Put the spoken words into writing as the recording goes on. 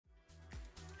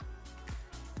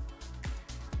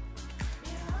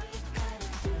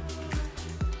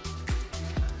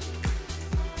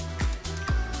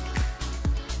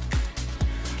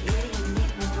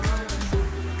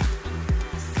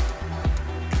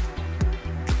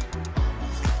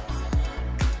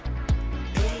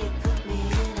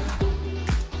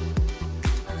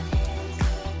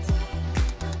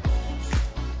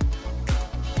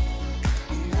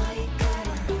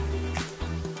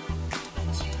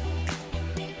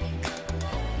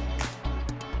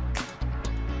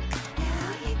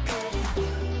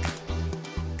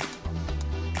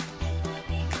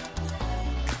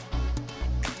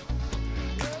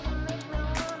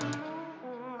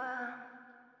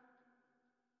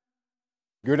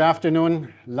Good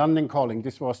afternoon, London Calling.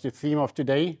 This was the theme of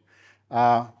today.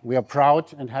 We are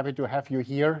proud and happy to have you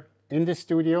here in the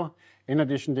studio. In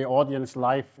addition, the audience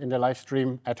live in the live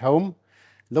stream at home.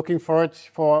 Looking forward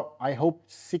for, I hope,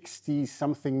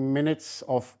 60-something minutes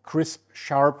of crisp,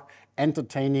 sharp,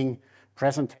 entertaining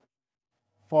presentation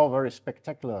for very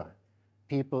spectacular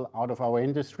people out of our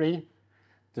industry.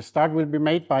 The start will be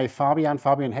made by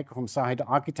Fabian Hecker from Zaha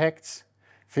Architects.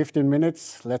 15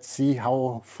 minutes. Let's see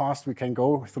how fast we can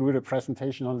go through the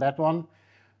presentation on that one.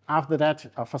 After that,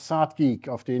 a facade geek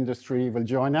of the industry will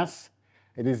join us.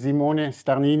 It is Simone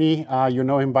Starnini. You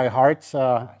know him by heart.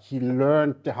 He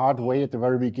learned the hard way at the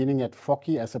very beginning at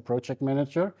Focky as a project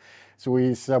manager. So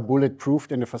he's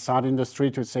bulletproofed in the facade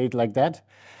industry, to say it like that.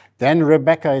 Then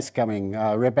Rebecca is coming.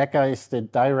 Rebecca is the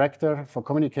director for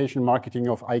communication marketing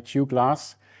of AluK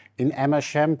Glass in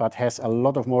Amersham, but has a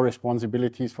lot of more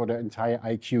responsibilities for the entire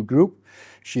AluK group.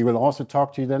 She will also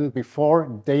talk to you then before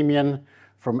Damian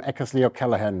from Eckersley or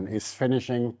Callaghan is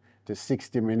finishing the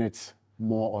 60 minutes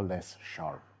more or less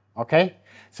sharp. Okay,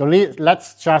 so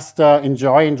let's just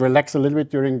enjoy and relax a little bit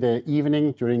during the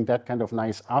evening, during that kind of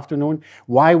nice afternoon.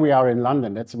 Why we are in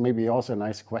London, that's maybe also a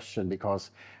nice question,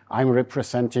 because I'm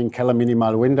representing Keller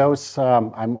Minimal Windows.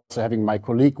 I'm also having my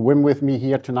colleague Wim with me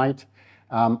here tonight.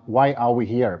 Why are we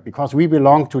here? Because we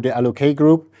belong to the AluK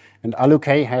group, and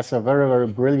AluK has a very, very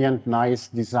brilliant, nice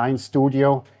design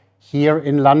studio here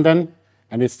in London,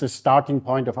 and it's the starting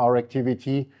point of our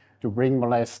activity to bring more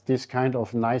or less this kind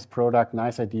of nice product,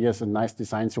 nice ideas, and nice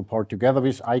design support together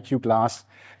with AluK Glass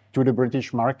to the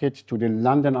British market, to the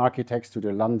London architects, to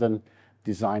the London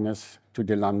designers, to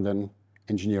the London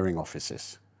engineering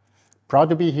offices. Proud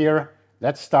to be here.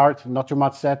 Let's start, not too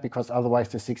much said, because otherwise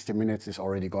the 60 minutes is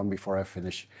already gone before I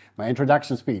finish my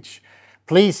introduction speech.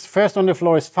 Please, first on the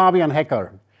floor is Fabian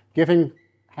Hecker. Giving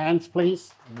hands,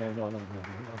 please.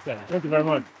 Thank you very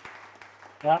much.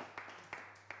 Yeah.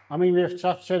 I mean, we've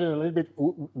just chatted a little bit.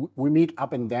 We meet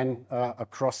up and down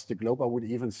across the globe, I would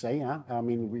even say. Huh? I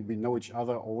mean, we know each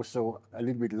other also a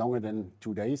little bit longer than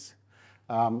 2 days.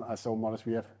 So more or less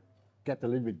we have get a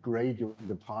little bit gray during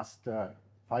the past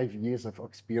 5 years of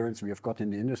experience we have got in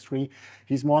the industry.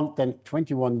 He's more than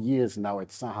 21 years now at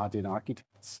Zaha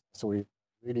Architects, so he's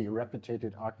really a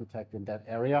reputed architect in that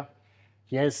area.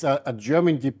 He has a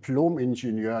German diploma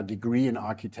engineer degree in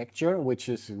architecture, which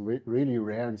is really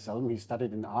rare and seldom. He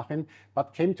studied in Aachen,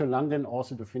 but came to London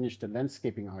also to finish the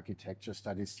landscaping architecture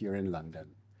studies here in London.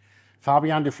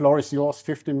 Fabian, the floor is yours,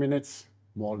 15 minutes,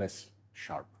 more or less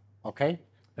sharp, okay?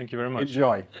 Thank you very much.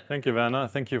 Enjoy. Thank you, Werner.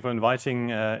 Thank you for inviting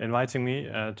me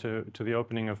to the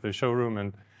opening of the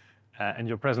showroom and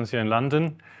your presence here in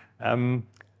London.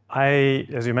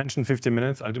 As you mentioned, 15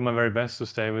 minutes. I'll do my very best to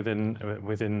stay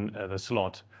within the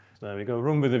slot. So there we go.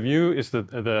 Room with a view is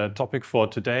the topic for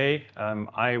today.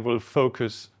 I will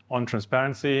focus on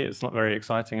transparency. It's not very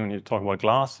exciting when you talk about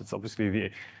glass. It's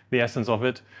obviously the essence of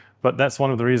it, but that's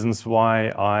one of the reasons why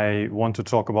I want to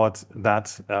talk about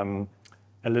that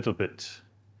a little bit.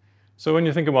 So when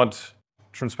you think about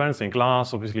transparency in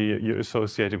glass, obviously you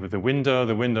associate it with the window.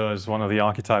 The window is one of the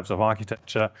archetypes of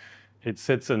architecture. It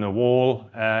sits in a wall,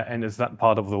 and it's that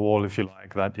part of the wall, if you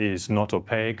like, that is not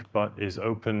opaque, but is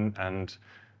open and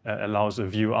allows a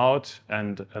view out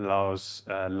and allows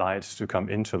light to come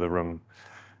into the room.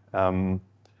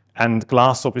 And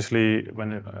glass, obviously,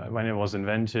 when it was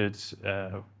invented,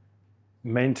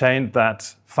 maintained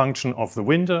that function of the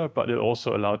window, but it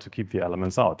also allowed to keep the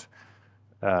elements out.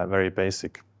 Very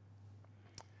basic.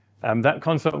 That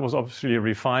concept was obviously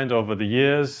refined over the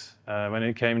years when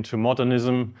it came to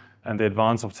modernism and the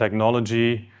advance of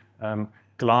technology.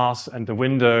 Glass and the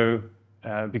window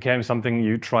became something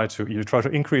you try to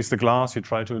increase the glass, you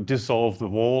try to dissolve the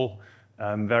wall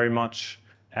very much.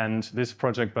 And this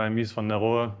project by Mies van der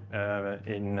Rohe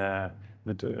in the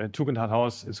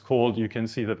Tugendhathaus is called. You can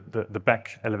see the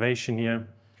back elevation here.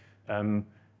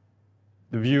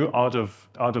 The view out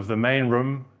of the main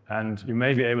room, and you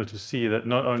may be able to see that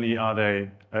not only are they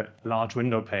large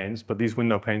window panes, but these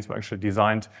window panes were actually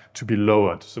designed to be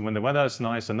lowered. So when the weather is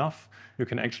nice enough, you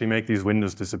can actually make these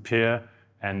windows disappear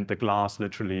and the glass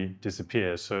literally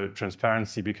disappears. So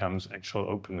transparency becomes actual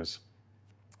openness.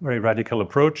 Very radical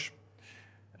approach.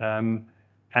 And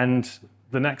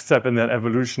the next step in that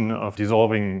evolution of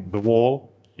dissolving the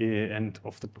wall and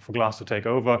for glass to take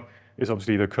over is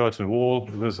obviously the curtain wall.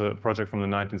 There's a project from the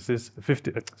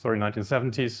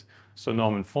 1970s, so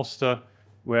Norman Foster,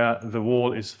 where the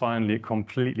wall is finally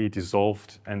completely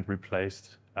dissolved and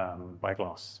replaced by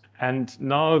glass. And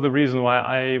now the reason why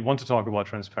I want to talk about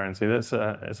transparency, there's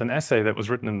an essay that was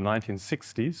written in the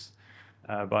 1960s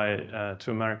by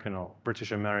two American or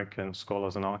British-American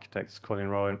scholars and architects, Colin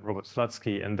Rowe and Robert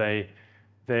Slutsky, and they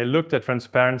looked at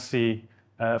transparency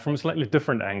from a slightly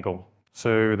different angle.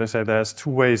 So they say there's two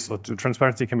ways, or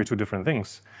transparency can be two different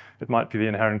things. It might be the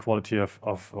inherent quality of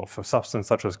a substance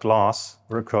such as glass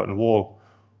or a curtain wall,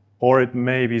 or it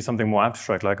may be something more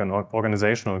abstract like an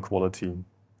organizational quality.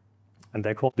 And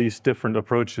they call these different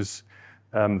approaches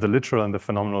the literal and the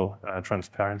phenomenal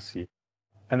transparency.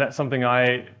 And that's something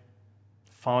I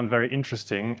found very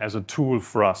interesting as a tool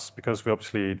for us, because we're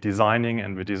obviously designing,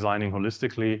 and we're designing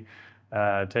holistically,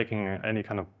 taking any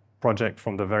kind of project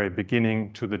from the very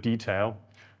beginning to the detail.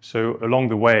 So along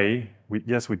the way,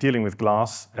 yes, we're dealing with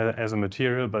glass as a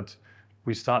material, but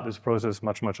we start this process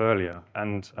much, much earlier.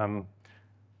 And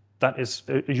that is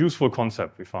a useful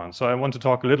concept we found. So I want to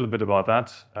talk a little bit about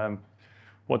that.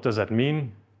 What does that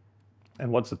mean?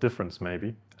 And what's the difference,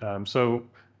 maybe? So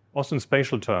also in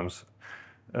spatial terms,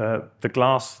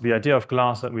 the idea of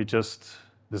glass that we just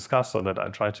discussed, or that I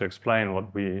tried to explain,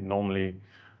 what we normally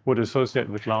would associate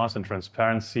with glass and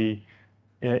transparency,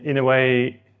 in a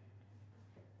way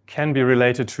can be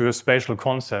related to a spatial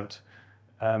concept,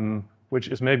 which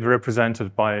is maybe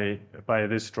represented by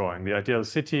this drawing. The ideal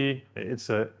city, it's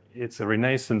a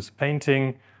Renaissance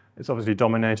painting. It's obviously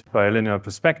dominated by a linear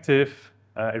perspective.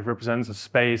 It represents a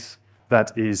space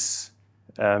that is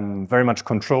very much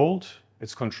controlled.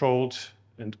 It's controlled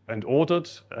and ordered,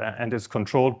 and it's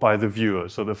controlled by the viewer.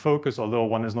 So the focus, although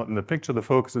one is not in the picture, the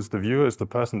focus is the viewer, is the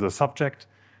person, the subject.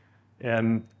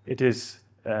 It is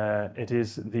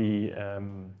the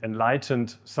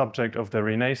enlightened subject of the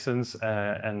Renaissance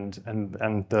and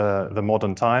the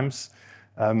modern times.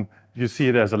 You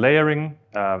see there's a layering,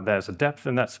 there's a depth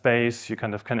in that space. You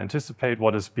kind of can anticipate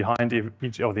what is behind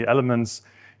each of the elements.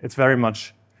 It's very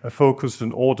much a focused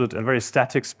and ordered and very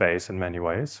static space in many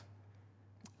ways.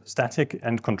 Static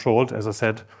and controlled, as I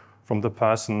said, from the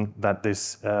person that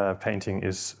this painting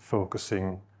is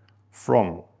focusing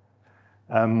from.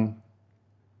 And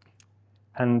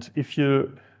if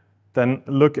you then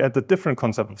look at the different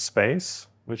concept of space,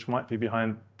 which might be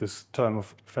behind this term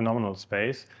of phenomenal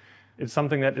space, it's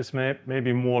something that is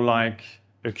maybe more like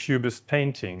a cubist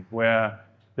painting, where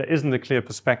there isn't a clear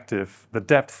perspective. The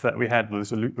depth that we had,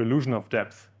 this illusion of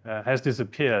depth, has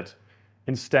disappeared.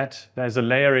 Instead, there's a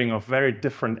layering of very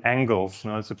different angles.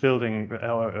 You know, it's a building,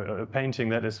 a painting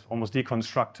that is almost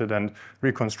deconstructed and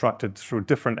reconstructed through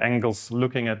different angles,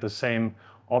 looking at the same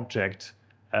object,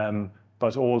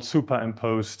 but all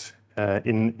superimposed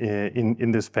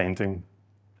in this painting.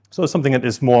 So it's something that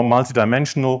is more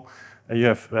multidimensional. You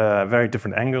have very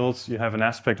different angles. You have an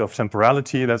aspect of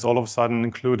temporality that's all of a sudden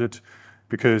included,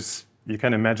 because you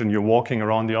can imagine you're walking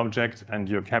around the object and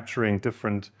you're capturing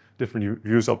different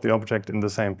views of the object in the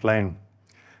same plane.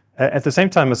 At the same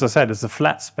time, as I said, it's a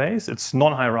flat space. It's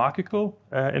non-hierarchical,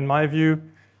 in my view.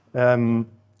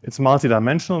 It's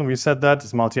multidimensional, we said that.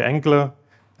 It's multi-angular.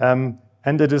 And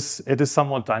it is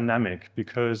somewhat dynamic,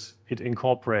 because it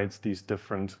incorporates these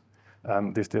different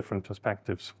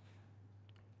perspectives.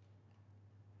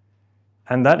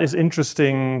 And that is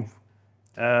interesting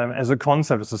as a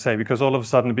concept, as to say, because all of a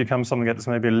sudden it becomes something that is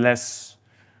maybe less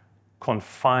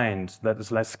confined, that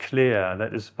is less clear,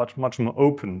 that is much more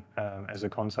open as a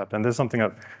concept. And there's something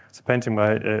it's a painting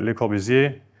by Le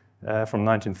Corbusier from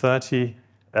 1930,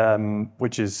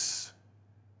 which is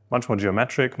much more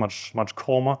geometric, much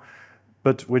calmer,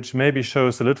 but which maybe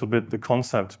shows a little bit the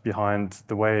concept behind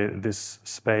the way this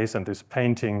space and this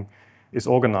painting is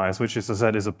organized, which is, as I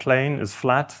said, is a plane, is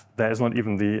flat. There is not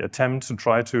even the attempt to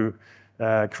try to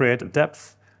create a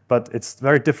depth, but it's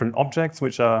very different objects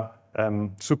which are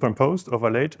superimposed,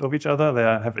 overlaid over each other. They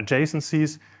have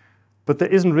adjacencies, but there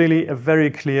isn't really a very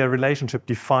clear relationship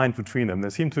defined between them. They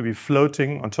seem to be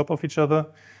floating on top of each other,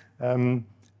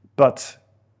 but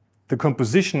the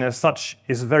composition as such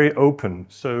is very open.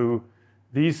 So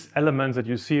these elements that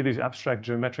you see, these abstract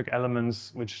geometric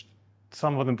elements, which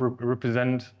some of them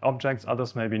represent objects,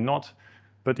 others maybe not,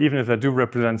 but even if they do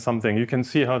represent something, you can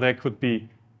see how they could be,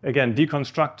 again,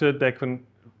 deconstructed.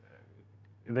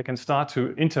 They can start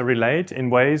to interrelate in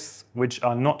ways which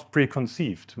are not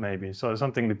preconceived, maybe. So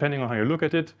something, depending on how you look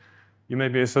at it, you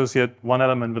maybe associate one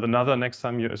element with another. Next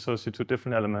time you associate two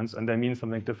different elements, and they mean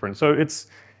something different. So it's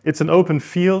an open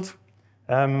field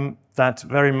that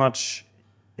very much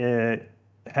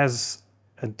has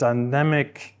a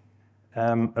dynamic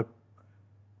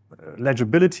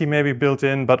legibility maybe built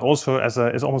in, but also as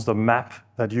almost a map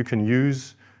that you can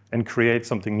use and create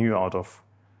something new out of.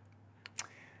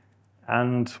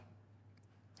 And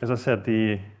as I said,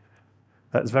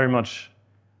 it's very much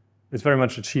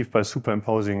achieved by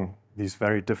superimposing these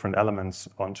very different elements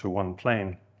onto one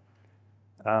plane.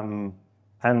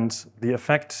 And the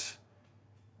effect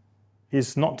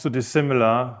is not too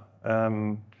dissimilar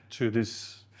to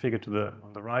this figure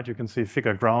on the right. You can see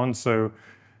figure ground. So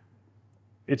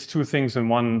it's two things in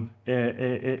one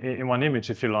image,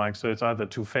 if you like. So it's either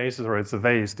two faces or it's a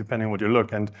vase, depending on what you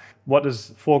look. And what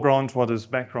is foreground, what is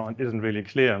background isn't really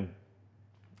clear.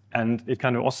 And it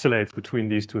kind of oscillates between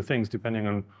these two things, depending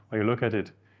on where you look at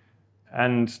it.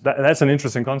 And that's an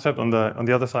interesting concept. On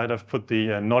the other side, I've put the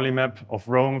Nolli map of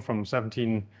Rome from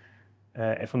the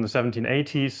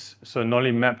 1780s. So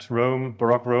Nolli mapped Rome,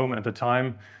 Baroque Rome at the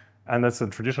time. And that's a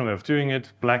traditional way of doing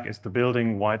it. Black is the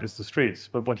building, white is the streets.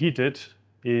 But what he did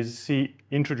is he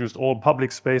introduced all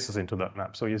public spaces into that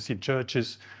map. So you see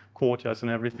churches, courtyards, and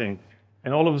everything.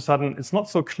 And all of a sudden, it's not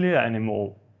so clear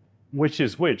anymore which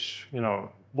is which. You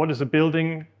know, what is a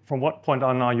building? From what point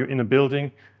on are you in a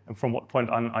building? And from what point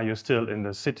on are you still in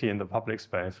the city, in the public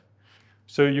space?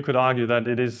 So you could argue that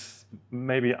it is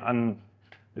maybe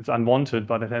it's unwanted,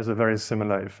 but it has a very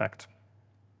similar effect.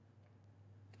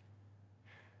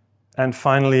 And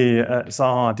finally,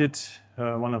 Zaha did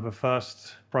one of the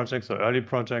first projects or early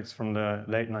projects from the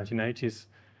late 1980s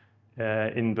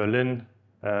in Berlin,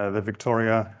 the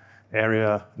Victoria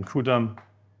area in Kudamm.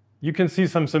 You can see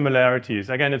some similarities.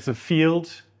 Again, it's a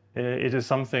field. It is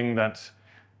something that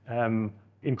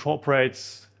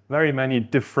incorporates very many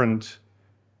different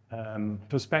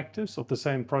perspectives of the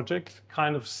same project,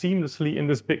 kind of seamlessly in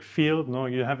this big field. No,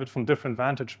 you have it from different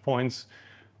vantage points.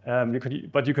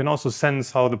 But you can also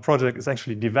sense how the project is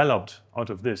actually developed out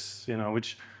of this, you know,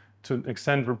 which to an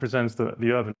extent represents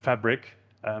the urban fabric,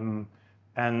 and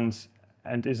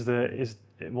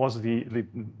was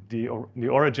the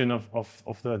origin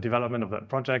of the development of that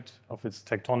project, of its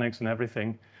tectonics and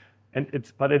everything. And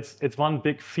it's one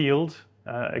big field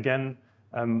again,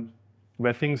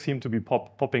 where things seem to be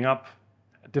popping up.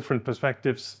 Different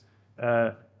perspectives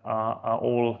are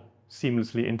all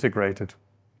seamlessly integrated.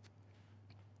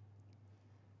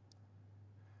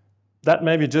 That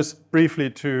maybe just briefly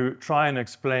to try and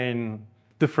explain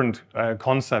different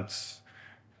concepts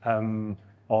of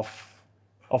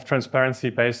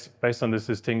transparency based on this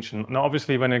distinction. Now,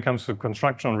 obviously, when it comes to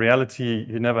construction reality,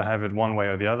 you never have it one way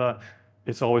or the other.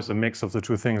 It's always a mix of the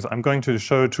two things. I'm going to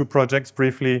show two projects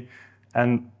briefly,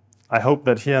 and I hope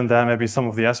that here and there maybe some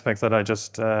of the aspects that I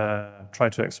just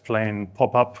tried to explain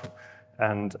pop up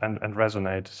and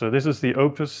resonate. So this is the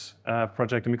Opus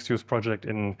project, a mixed-use project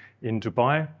in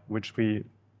Dubai, which we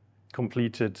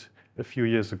completed a few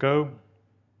years ago.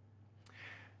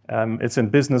 It's in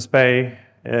Business Bay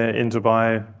in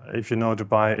Dubai. If you know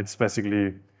Dubai, it's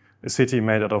basically a city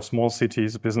made out of small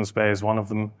cities. Business Bay is one of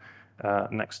them,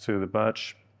 next to the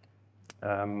Burj.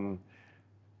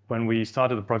 When we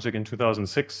started the project in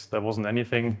 2006, there wasn't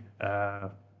anything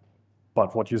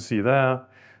but what you see there.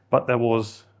 But there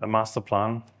was a master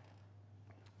plan,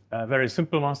 a very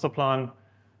simple master plan.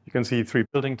 You can see three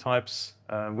building types.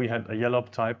 We had a yellow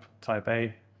type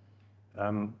A,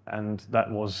 and that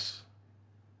was,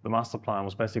 the master plan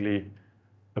was basically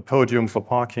a podium for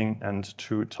parking and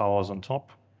two towers on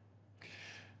top.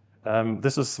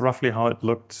 This is roughly how it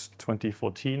looked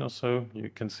 2014 or so. You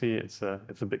can see it's a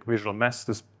big visual mess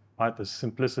despite the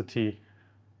simplicity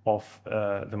of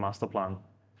the master plan.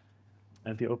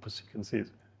 And the Opus, you can see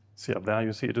up there,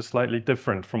 you see it is slightly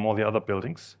different from all the other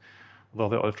buildings, although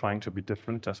they're all trying to be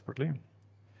different desperately.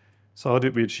 So how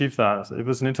did we achieve that? It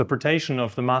was an interpretation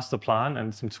of the master plan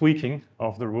and some tweaking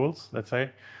of the rules, let's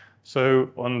say. So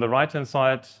on the right-hand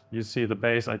side, you see the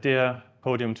base idea,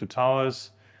 podium to towers.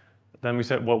 Then we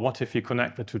said, well, what if you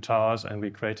connect the two towers and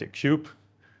we create a cube?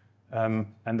 And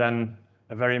then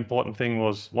a very important thing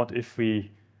was, what if we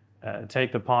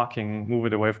take the parking, move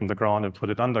it away from the ground and put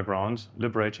it underground,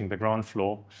 liberating the ground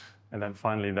floor. And then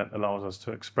finally, that allows us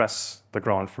to express the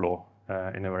ground floor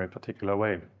in a very particular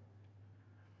way.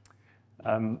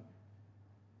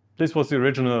 This was the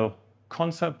original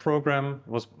concept program.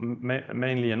 It was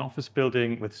mainly an office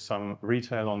building with some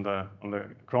retail on the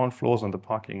ground floors and the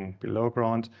parking below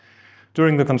ground.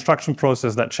 During the construction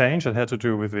process, that changed. It had to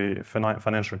do with the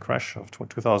financial crash of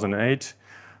 2008.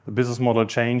 The business model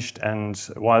changed, and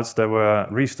whilst they were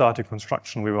restarting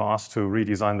construction, we were asked to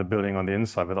redesign the building on the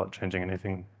inside without changing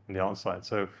anything on the outside.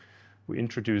 So we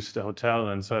introduced a hotel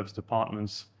and service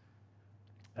departments,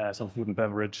 some food and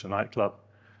beverage, a nightclub.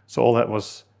 So all that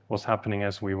was happening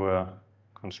as we were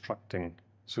constructing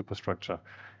superstructure.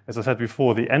 As I said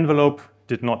before, the envelope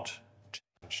did not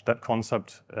change. That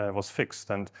concept was fixed,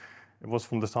 and it was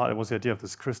from the start, it was the idea of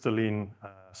this crystalline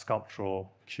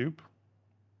sculptural cube.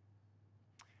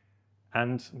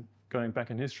 And going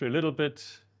back in history a little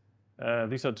bit,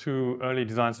 these are two early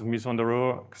designs of Mise en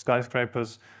Dehors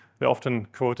skyscrapers. They're often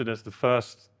quoted as the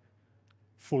first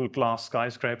full glass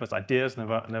skyscrapers, ideas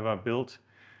never built.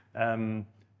 And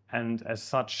as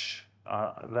such,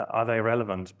 are they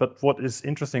relevant? But what is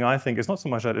interesting, I think, is not so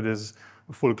much that it is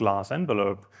a full glass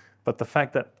envelope, but the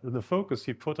fact that the focus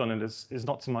he put on it is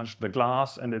not so much the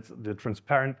glass and it's the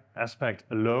transparent aspect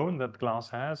alone that glass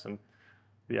has and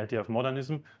the idea of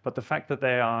modernism, but the fact that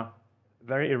they are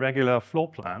very irregular floor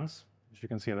plans, which you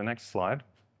can see in the next slide,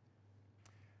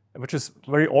 which is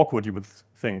very awkward, you would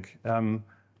think.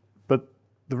 But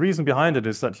the reason behind it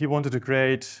is that he wanted to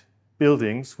create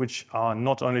buildings which are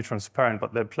not only transparent,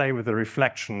 but they play with the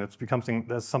reflection.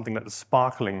 There's something that is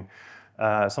sparkling,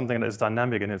 something that is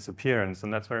dynamic in its appearance,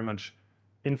 and that's very much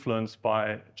influenced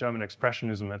by German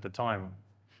expressionism at the time,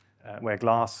 where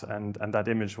glass and that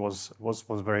image was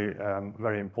very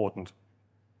very important.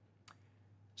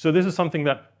 So this is something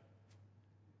that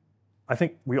I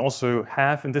think we also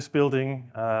have in this building.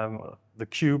 The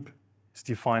cube is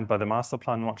defined by the master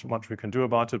plan, much we can do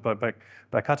about it, but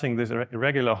by cutting this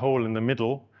irregular hole in the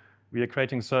middle, we are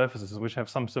creating surfaces which have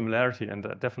some similarity and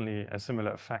definitely a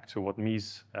similar effect to what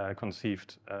Mies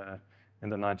conceived in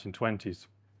the 1920s.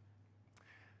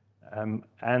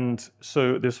 And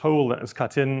so this hole that is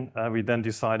cut in, we then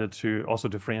decided to also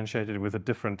differentiate it with a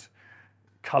different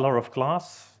color of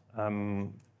glass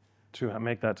to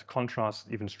make that contrast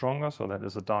even stronger. So that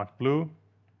is a dark blue.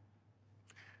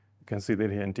 You can see that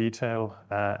here in detail,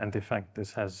 and the effect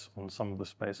this has on some of the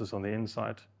spaces on the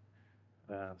inside,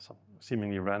 some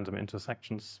seemingly random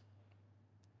intersections.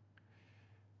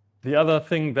 The other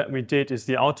thing that we did is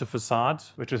the outer facade,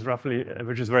 which is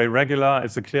very regular.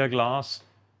 It's a clear glass.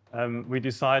 We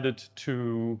decided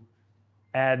to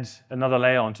add another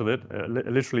layer onto it,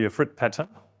 literally a frit pattern,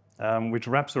 which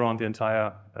wraps around the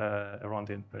entire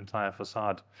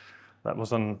facade. That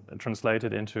was then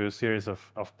translated into a series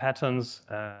of patterns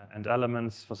and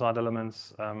elements, facade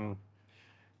elements, and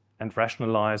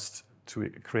rationalized to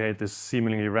create this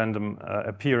seemingly random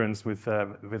appearance with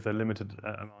a limited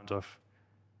amount of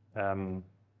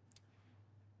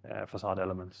facade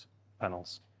elements,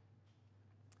 panels.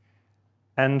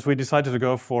 And we decided to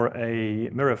go for a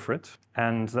mirror frit,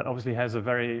 and that obviously has a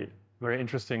very, very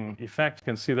interesting effect. You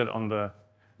can see that on the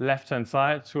left-hand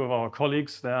side, two of our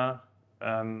colleagues there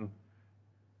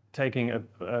taking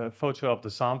a photo of the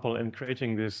sample and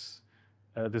creating this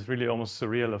really almost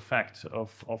surreal effect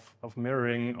of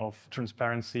mirroring, of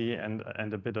transparency, and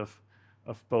a bit of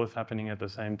both happening at the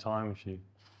same time. If you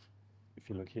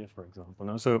look here, for example,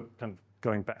 no? So kind of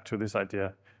going back to this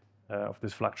idea of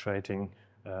this fluctuating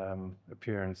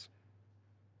appearance.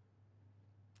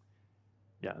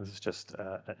 Yeah, this is just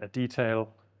a detail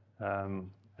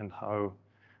and how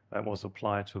that was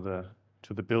applied to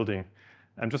the building.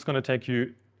 I'm just going to take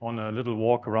you on a little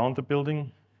walk around the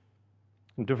building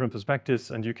from different perspectives,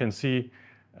 and you can see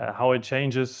how it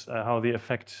changes, how the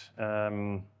effect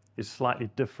is slightly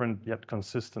different yet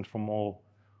consistent from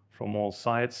all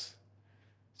sides.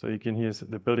 So you can hear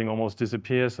the building almost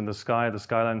disappears in the sky. The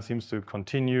skyline seems to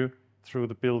continue through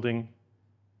the building.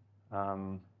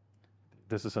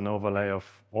 This is an overlay of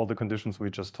all the conditions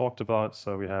we just talked about.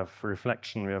 So we have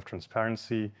reflection, we have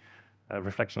transparency,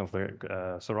 reflection of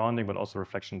the surrounding, but also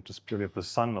reflection just purely of the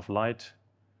sun, of light.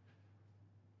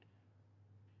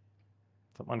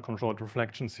 Some uncontrolled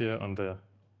reflections here in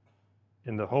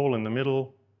the hole in the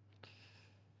middle.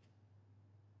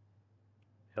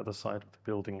 The other side of the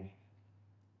building.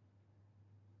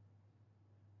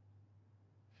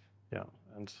 Yeah,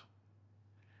 and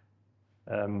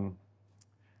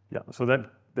so that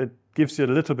gives you a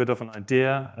little bit of an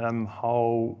idea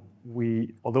how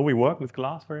although we work with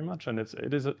glass very much, and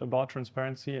it is about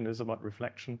transparency and it is about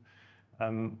reflection,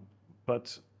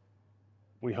 but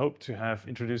we hope to have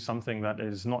introduced something that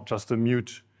is not just a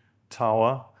mute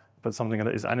tower, but something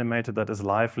that is animated, that is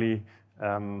lively,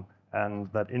 and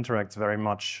that interacts very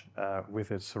much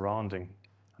with its surrounding,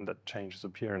 and that changes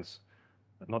appearance,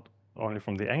 not only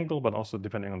from the angle, but also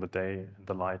depending on the day and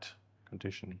the light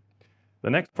condition. The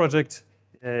next project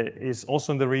is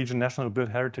also in the region, National Built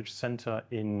Heritage Center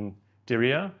in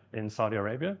Diriyah in Saudi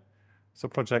Arabia. It's a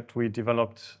project we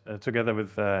developed together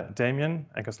with Damian,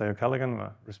 Eckersley, Callaghan,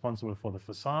 responsible for the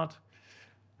facade.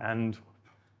 And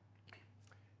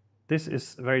this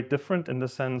is very different in the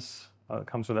sense, I'll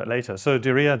come to that later. So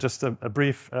Diriyah, just a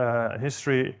brief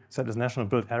history, set as National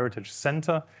Built Heritage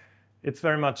Center. It's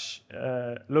very much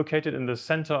located in the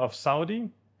center of Saudi.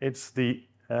 It's the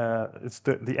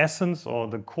essence or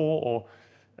the core or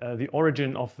the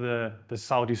origin of the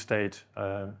Saudi state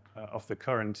of the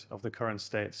current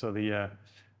state. So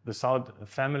The Saud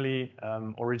family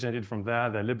originated from there.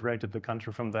 They liberated the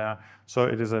country from there. So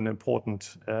it is an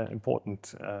important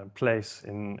place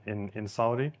in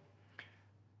Saudi.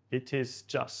 It is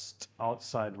just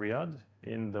outside Riyadh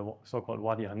in the so-called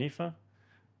Wadi Hanifa.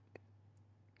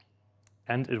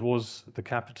 And it was the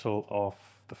capital of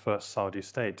the first Saudi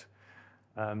state.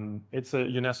 It's a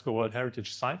UNESCO World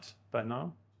Heritage Site by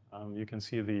now. You can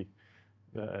see the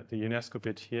UNESCO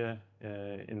bit here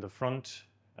in the front.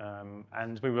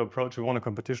 And we won a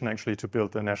competition actually to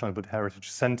build the National World Heritage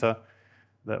Center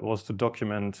that was to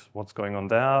document what's going on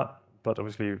there, but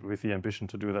obviously with the ambition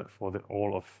to do that for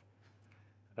all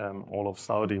of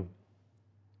Saudi.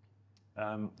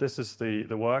 This is the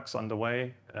works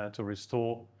underway to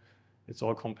restore. It's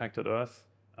all compacted earth,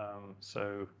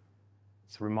 so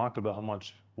it's remarkable how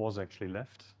much was actually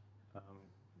left,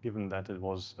 given that it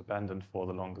was abandoned for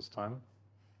the longest time.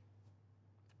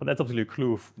 But that's obviously a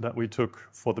clue that we took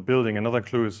for the building. Another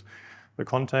clue is the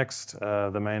context,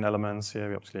 the main elements here.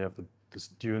 We obviously have the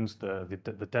dunes,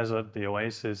 the desert, the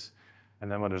oasis,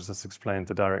 and then what I just explained,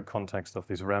 the direct context of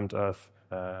this rammed earth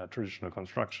traditional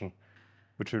construction,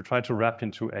 which we tried to wrap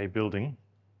into a building.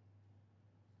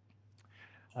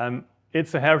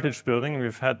 It's a heritage building.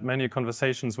 We've had many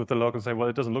conversations with the locals say, well,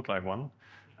 it doesn't look like one.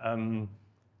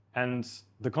 And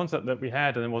the concept that we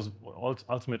had, and it was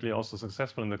ultimately also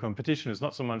successful in the competition, is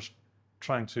not so much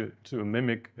trying to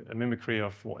mimic a mimicry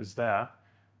of what is there,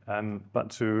 but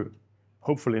to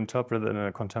hopefully interpret it in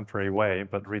a contemporary way,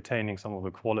 but retaining some of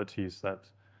the qualities that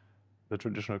the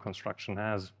traditional construction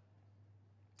has.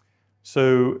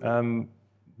 So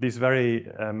these very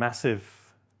massive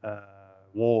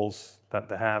walls that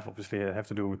they have, obviously have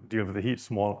to deal with the heat,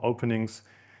 small openings,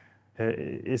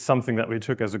 is something that we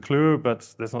took as a clue,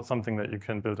 but there's not something that you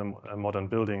can build a modern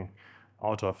building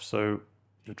out of. So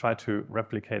you try to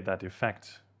replicate that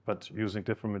effect, but using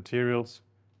different materials,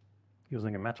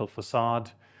 using a metal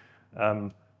facade,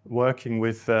 working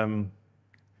with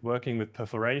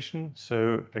perforation.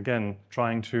 So again,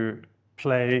 trying to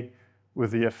play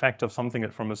with the effect of something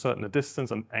that from a certain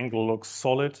distance, an angle looks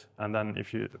solid, and then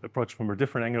if you approach from a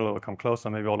different angle or come closer,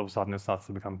 maybe all of a sudden it starts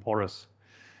to become porous.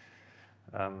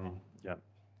 Yeah,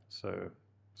 so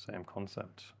same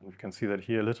concept. And you can see that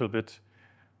here a little bit.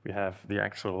 We have the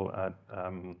actual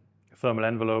thermal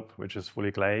envelope, which is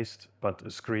fully glazed, but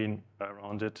a screen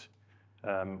around it,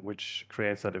 which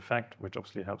creates that effect, which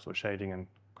obviously helps with shading and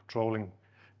controlling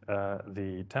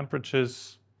the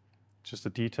temperatures, just the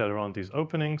detail around these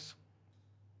openings.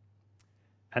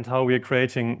 And how we are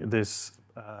creating this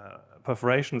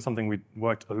perforation, something we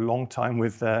worked a long time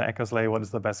with Eckersley, what is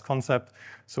the best concept.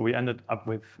 So we ended up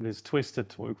with this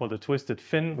twisted, what we call the twisted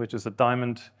fin, which is a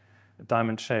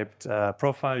diamond-shaped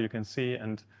profile you can see,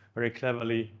 and very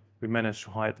cleverly we managed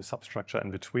to hide the substructure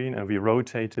in between, and we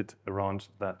rotated around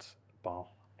that bar.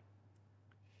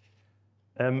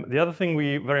 The other thing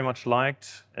we very much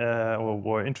liked or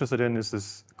were interested in is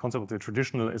this concept of the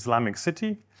traditional Islamic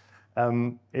city.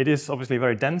 It is obviously a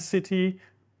very dense city,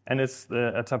 and it's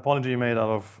a typology made out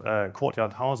of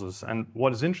courtyard houses. And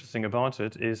what is interesting about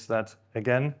it is that,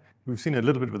 again, we've seen a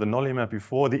little bit with the Nolly map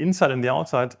before, the inside and the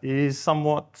outside is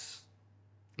somewhat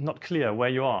not clear where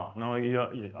you are. Now,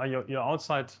 you're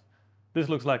outside, this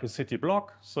looks like a city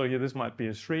block, so here this might be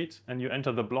a street, and you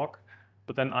enter the block,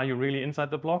 but then are you really inside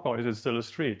the block, or is it still a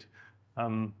street?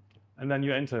 And then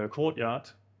you enter a courtyard,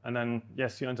 and then,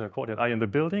 yes, you enter a courtyard. Are you in the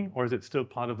building, or is it still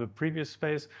part of the previous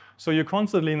space? So you're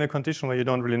constantly in a condition where you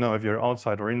don't really know if you're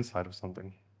outside or inside of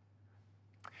something.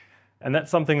 And that's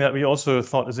something that we also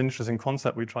thought is an interesting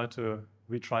concept. We try to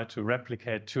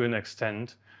replicate to an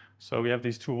extent. So we have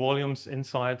these two volumes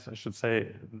inside. I should say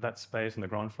that space on the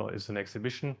ground floor is an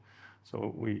exhibition.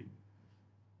 So we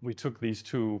took these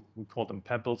two, we call them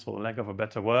pebbles for lack of a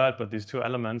better word, but these two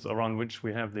elements around which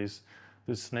we have this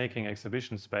snaking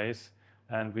exhibition space,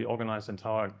 and we organized the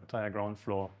entire ground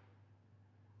floor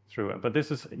through it. But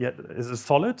this is a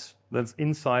solid that's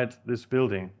inside this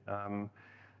building.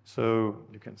 So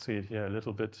you can see it here a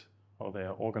little bit, how they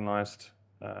are organized,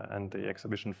 and the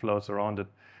exhibition flows around it.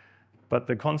 But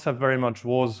the concept very much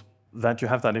was that you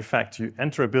have that effect. You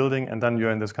enter a building, and then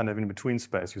you're in this kind of in-between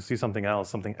space. You see something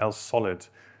else solid,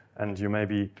 and you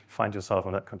maybe find yourself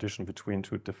in that condition between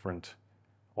two different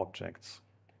objects.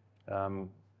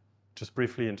 Just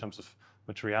briefly, in terms of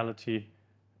materiality,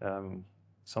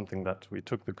 something that we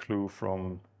took the clue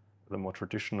from the more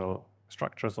traditional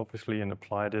structures, obviously, and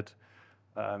applied it.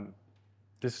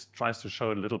 This tries to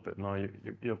show a little bit. Now,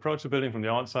 you approach the building from the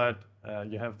outside,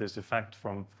 you have this effect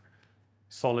from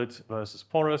solid versus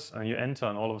porous, and you enter,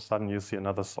 and all of a sudden you see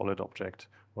another solid object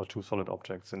or two solid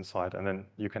objects inside, and then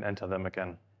you can enter them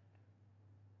again.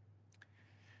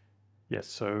 Yes,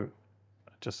 so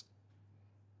just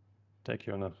take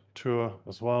you on a tour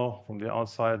as well from the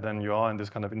outside. Then you are in this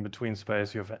kind of in-between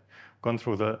space. You've gone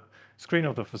through the screen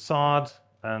of the facade,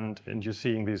 and you're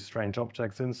seeing these strange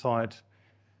objects inside.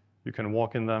 You can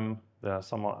walk in them. They are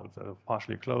somewhat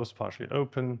partially closed, partially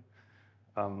open.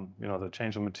 You know, the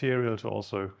change of material to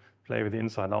also play with the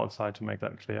inside outside to make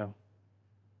that clear.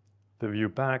 The view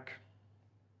back,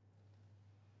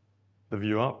 the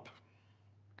view up,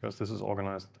 because this is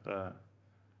organized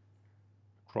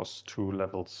across 2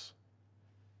 levels,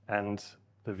 and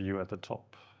the view at the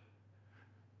top.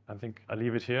 I think I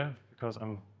leave it here because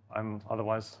I'm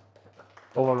otherwise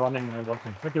overrunning and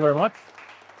working. Thank you very much.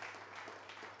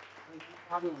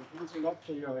 Fabian, thanks a lot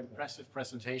for your impressive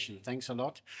presentation. Thanks a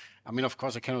lot. I mean, of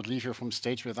course, I cannot leave you from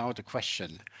stage without a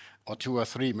question, or 2 or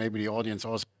 3. Maybe the audience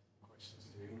also has questions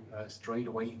to you straight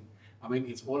away. I mean,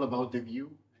 it's all about the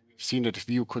view. We've seen that the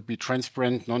view could be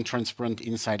transparent, non-transparent,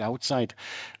 inside, outside.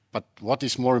 But what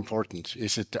is more important?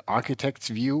 Is it the architect's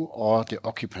view or the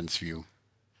occupant's view?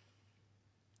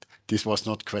 This was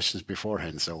not questions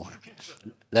beforehand, so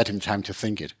let him time to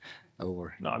think it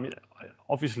over. No, I mean,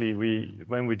 obviously,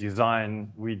 when we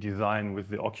design with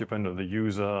the occupant or the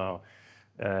user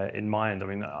in mind. I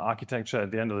mean, architecture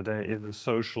at the end of the day is a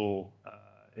social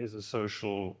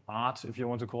art, if you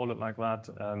want to call it like that,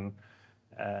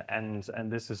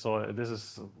 and this is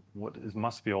what it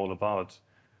must be all about.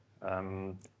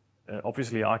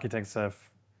 Obviously, architects have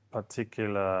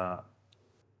particular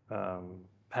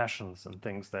passions and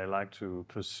things they like to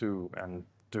pursue and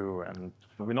do, and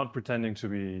we're not pretending to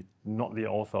be not the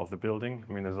author of the building.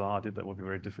 I mean, as Zaha did, that would be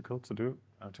very difficult to do,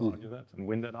 to argue that and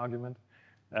win that argument.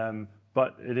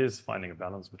 But it is finding a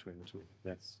balance between the 2.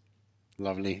 Yes.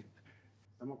 Lovely.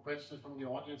 Some more questions from the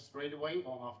audience straight away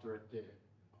or after it?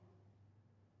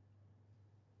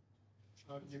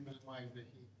 How do you minimize the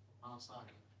heat from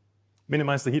outside?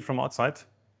 Minimize the heat from outside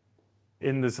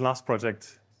in this last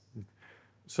project.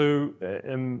 So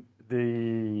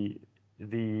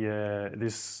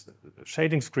this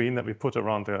shading screen that we put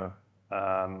around the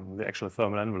actual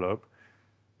thermal envelope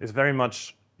is very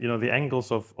much, you know, the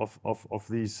angles of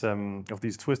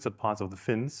these twisted parts of the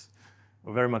fins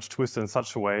are very much twisted in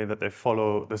such a way that they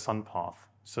follow the sun path.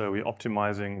 So we're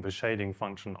optimizing the shading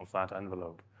function of that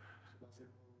envelope.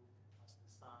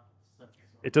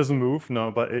 It doesn't move, no,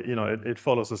 but it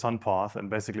follows the sun path and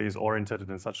basically is oriented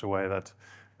in such a way that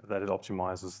it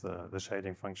optimizes the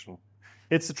shading function.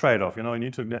 It's a trade-off, you know. You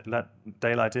need to let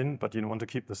daylight in, but you want to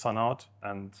keep the sun out,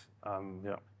 and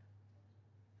yeah.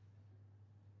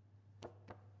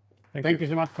 Thank you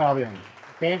so much, Fabian.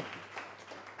 Okay.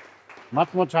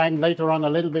 Much more time later on a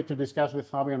little bit to discuss with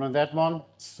Fabian on that one.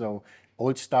 So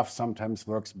old stuff sometimes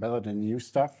works better than new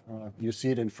stuff. You see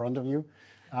it in front of you.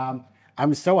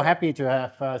 I'm so happy to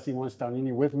have Simone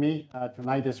Starnini with me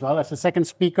tonight as well as a second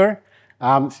speaker.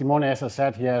 Simone, as I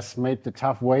said, he has made the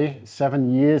tough way, 7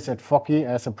 years at Focky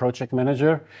as a project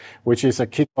manager, which is a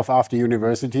kick-off after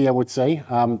university, I would say.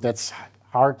 That's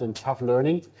hard and tough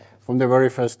learning from the very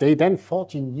first day. Then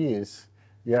 14 years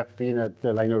you have been at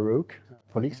AluK.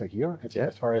 Colleagues are here,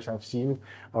 as far as I've seen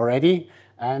already.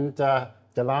 And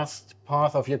the last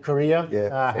path of your career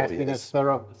has been as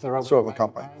thorough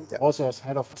company. Also as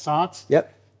head of facades.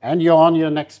 Yep. And you're on your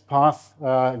next path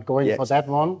going for that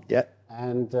one. Yep.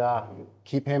 And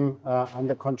keep him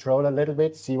under control a little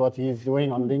bit, see what he's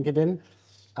doing on LinkedIn.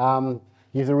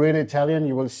 He's a real Italian.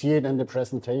 You will see it in the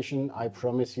presentation. I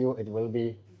promise you it will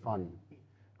be fun.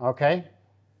 Okay?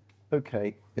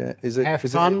 Okay. Yeah. Have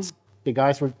fun. The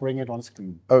guys will bring it on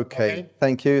screen. Okay.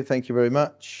 Thank you. Thank you very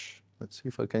much. Let's see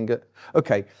if I can get...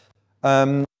 Okay.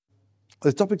 The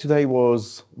topic today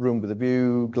was room with a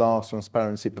view, glass,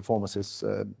 transparency, performances,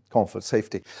 comfort,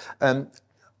 safety.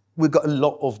 We've got a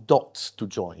lot of dots to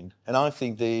join, and I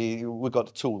think we've got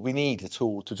a tool. We need a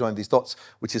tool to join these dots,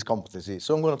 which is competency.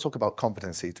 So I'm going to talk about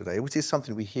competency today, which is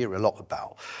something we hear a lot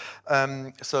about.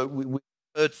 So we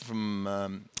heard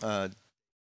from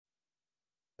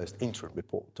interim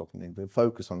report talking the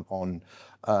focus on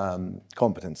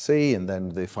competency, and then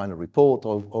the final report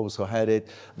also had it.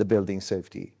 The Building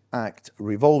Safety Act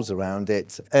revolves around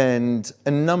it, and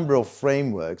a number of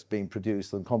frameworks being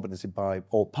produced on competency by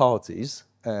all parties,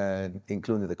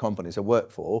 including the companies I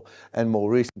work for, and more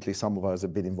recently some of us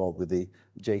have been involved with the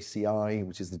JCI,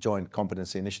 which is the Joint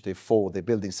Competency Initiative for the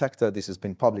building sector. This has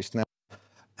been published now,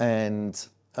 and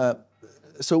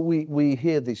so we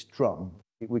hear this drum.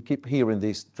 We keep hearing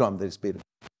this drum that is beating.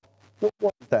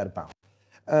 What is that about?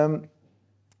 And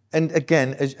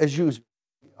again, as usual,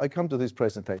 I come to this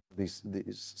presentation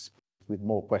with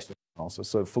more questions than answers,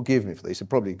 so forgive me for this. I've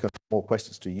probably got more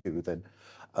questions to you than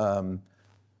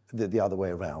the other way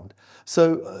around.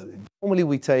 So normally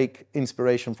we take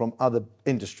inspiration from other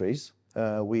industries.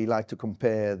 We like to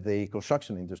compare the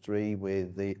construction industry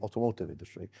with the automotive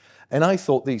industry. And I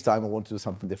thought this time I want to do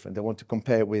something different. I want to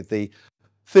compare with the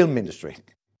film industry.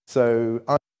 So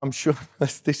I'm sure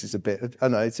this is a bit, I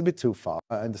know it's a bit too far,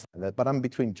 I understand that, but I'm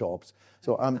between jobs.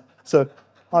 So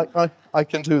I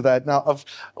can do that. Now,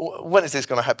 when is this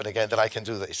going to happen again that I can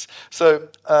do this? So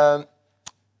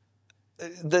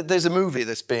there's a movie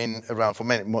that's been around for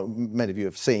many of you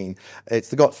have seen. It's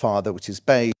The Godfather, which is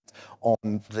based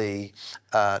on the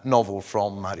novel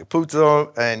from Mario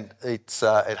Puzo, and it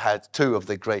had two of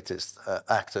the greatest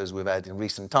actors we've had in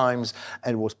recent times,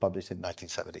 and it was published in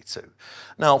 1972.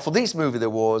 Now, for this movie, there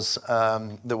were,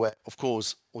 of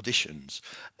course, auditions,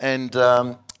 and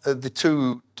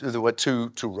there were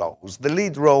two roles. The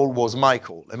lead role was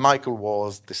Michael, and Michael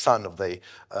was the son of the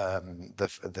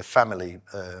family.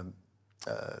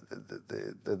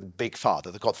 The big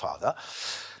father, the Godfather,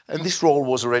 and this role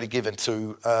was already given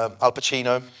to Al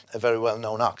Pacino, a very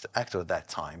well-known actor at that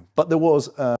time. But there was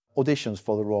auditions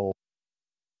for the role.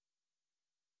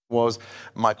 It was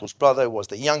Michael's brother, was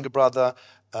the younger brother,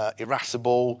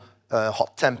 irascible,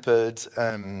 hot-tempered,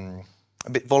 a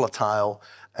bit volatile,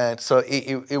 and so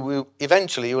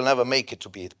eventually he will never make it to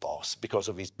be the boss because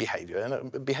of his behavior.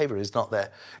 And behavior is not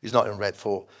in red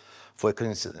for a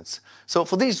coincidence. So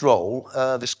for this role,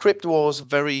 the script was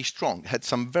very strong, had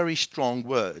some very strong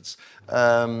words.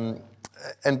 And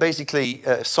basically,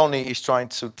 Sonny is trying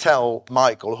to tell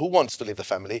Michael, who wants to leave the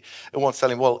family, and wants to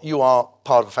tell him, well, you are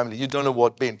part of a family. You don't know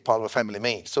what being part of a family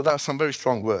means. So there are some very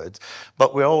strong words.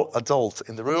 But we're all adults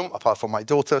in the room, apart from my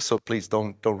daughter, so please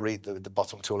don't read the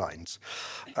bottom two lines.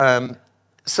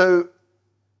 So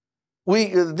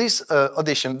this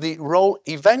audition, the role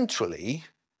eventually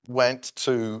went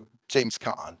to James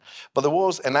Caan, but there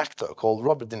was an actor called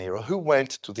Robert De Niro who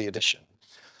went to the audition.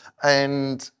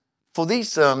 And for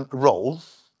this role,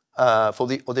 for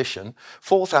the audition,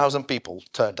 4,000 people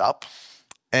turned up,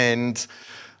 and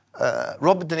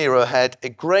Robert De Niro had a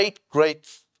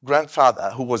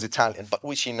great-grandfather who was Italian, but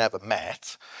which he never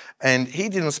met, and he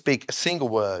didn't speak a single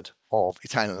word of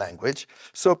Italian language.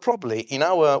 So probably in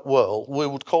our world, we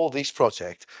would call this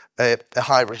project a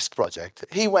high-risk project.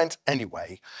 He went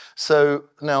anyway. So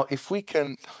now if we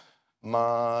can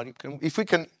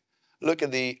look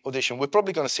at the audition, we're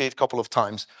probably going to see it a couple of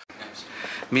times.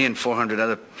 Me and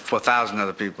 4,000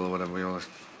 other people, or whatever, we all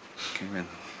came in.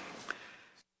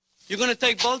 You're going to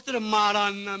take both of them out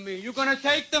on me. You're going to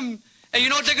take them, and you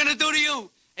know what they're going to do to you?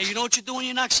 And you know what you do when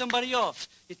you knock somebody off?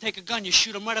 You take a gun, you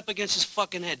shoot him right up against his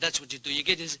fucking head. That's what you do. You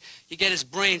get his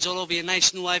brains all over your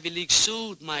nice new Ivy League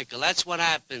suit, Michael. That's what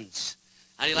happens.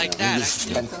 How do you like that? It was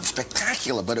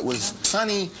spectacular, but it was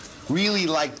Sonny really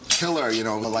like killer, you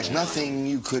know, like nothing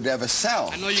you could ever sell.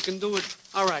 I know you can do it.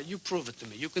 All right, you prove it to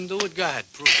me. You can do it. Go ahead,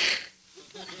 prove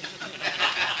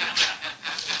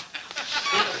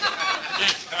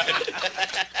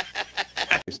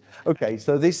it. Okay,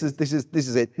 so this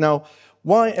is it. Now,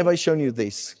 why have I shown you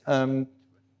this? Did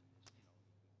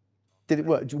it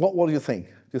work? What do you think?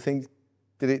 Do you think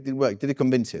did it work? Did it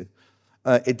convince you?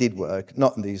 It did work,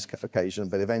 not on these occasions,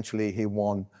 but eventually he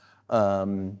won.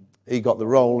 He got the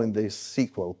role in this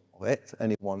sequel of it,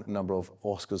 and he won a number of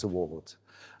Oscars awards.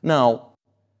 Now,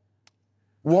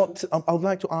 what I would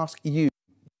like to ask you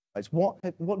guys, what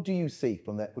do you see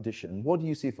from that audition? What do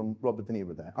you see from Robert De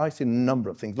Niro there? I see a number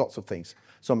of things, lots of things.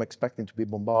 So I'm expecting to be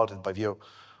bombarded by your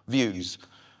views.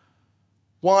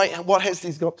 Why? What has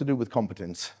this got to do with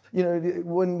competence? You know,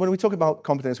 when we talk about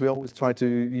competence, we always try to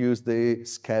use the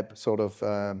SCEB sort of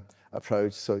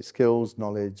approach. So it's skills,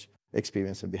 knowledge,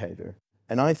 experience, and behavior.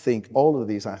 And I think all of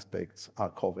these aspects are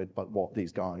covered by what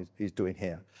these guys is doing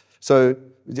here. So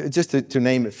just to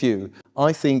name a few,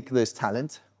 I think there's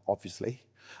talent, obviously.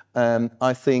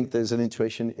 I think there's an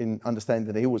intuition in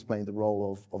understanding that he was playing the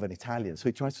role of an Italian. So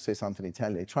he tries to say something in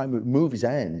Italian. He tries to move his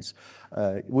hands.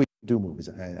 We do move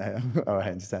our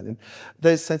hands Italian.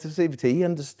 There's sensitivity. He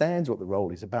understands what the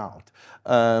role is about.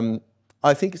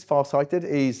 I think it's far-sighted.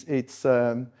 He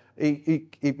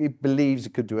believes he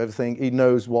could do everything. He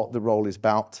knows what the role is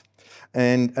about.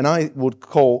 And I would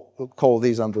call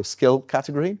these under skill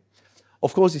category.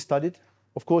 Of course, he studied.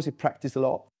 Of course, he practiced a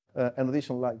lot. An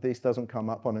audition like this doesn't come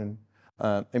up on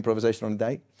an improvisation on a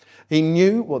day. He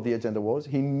knew what the agenda was.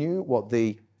 He knew what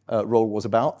the role was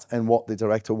about and what the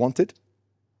director wanted.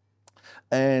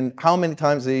 And how many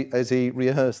times has he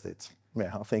rehearsed it?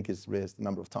 Yeah, I think it's raised a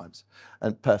number of times,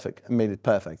 and perfect, and made it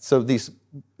perfect. So this,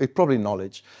 it's probably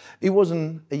knowledge. He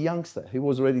wasn't a youngster. He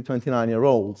was already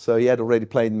 29-year-old, so he had already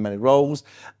played in many roles,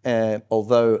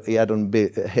 although he hadn't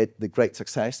hit the great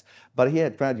success. But he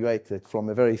had graduated from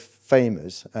a very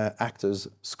famous actors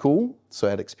school, so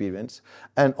he had experience,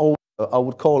 and also I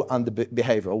would call under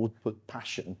behavior. I would put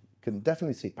passion. You can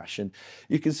definitely see passion.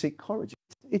 You can see courage.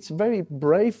 It's very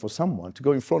brave for someone to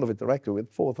go in front of a director with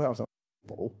 4,000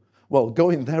 people. Well,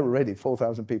 going there already,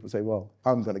 4,000 people say, well,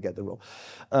 I'm going to get the role.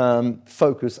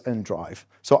 Focus and drive.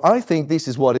 So I think this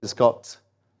is what it's got,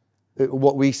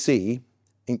 what we see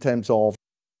in terms of,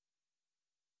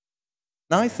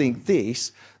 and I think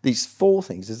these 4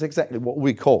 things is exactly what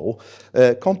we call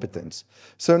competence.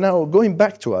 So now going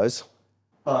back to us,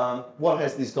 what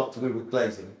has this got to do with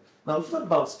glazing? Now, it's not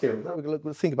about skills. Now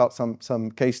we'll think about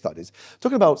some case studies.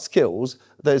 Talking about skills,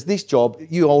 there's this job,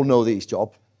 you all know this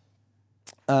job.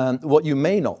 What you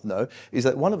may not know is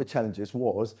that one of the challenges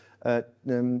was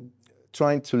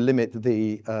trying to limit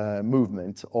the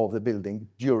movement of the building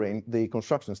during the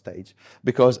construction stage,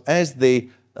 because as the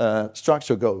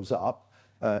structure goes up,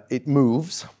 it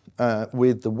moves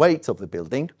with the weight of the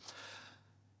building.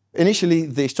 Initially,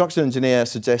 the structural engineer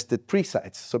suggested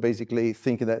presets. So basically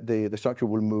thinking that the structure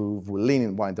will move, will lean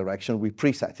in one direction, we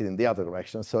preset it in the other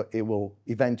direction, so it will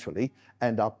eventually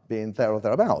end up being there or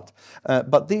thereabout.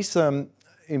 But this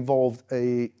involved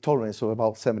a tolerance of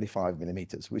about 75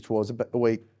 millimeters, which was a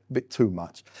bit too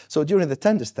much. So during the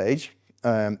tender stage,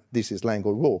 this is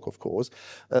Langham Walk, of course,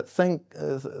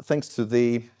 thanks to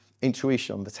the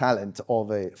intuition, the talent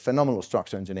of a phenomenal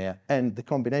structural engineer and the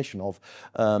combination of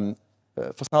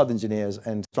facade engineers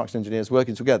and structural engineers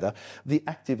working together, the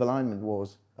active alignment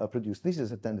was produced. This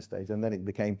is a tender stage, and then it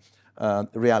became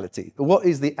reality. What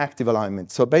is the active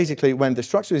alignment? So basically, when the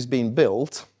structure is being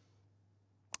built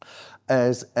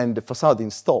and the facade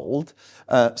installed,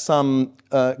 some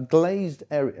glazed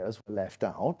areas were left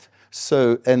out,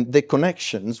 and the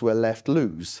connections were left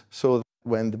loose. So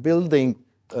when the building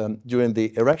during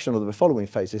the erection of the following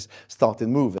phases started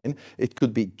moving, it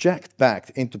could be jacked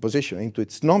back into position, into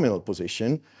its nominal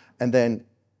position, and then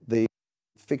the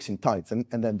fixing tight, and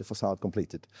then the facade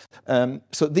completed.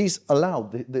 So these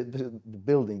allowed the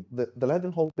building, the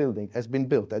Leadenhall building has been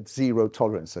built at 0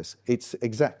 tolerances. It's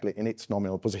exactly in its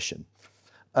nominal position.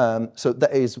 So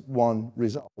that is one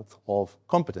result of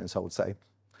competence, I would say.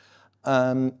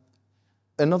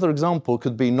 Another example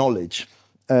could be knowledge.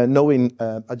 Knowing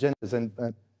agendas and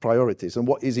priorities and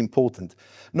what is important,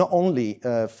 not only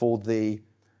for the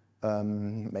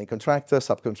main contractor,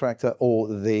 subcontractor, or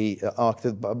the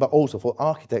architect, but also for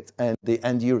architect and the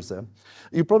end user.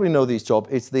 You probably know this job.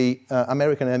 It's the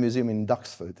American Air Museum in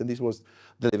Duxford, and this was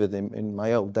delivered in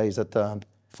my old days at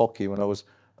Focky when I was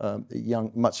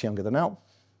much younger than now.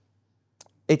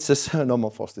 It's a Sir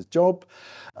Norman Foster's job,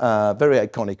 very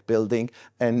iconic building,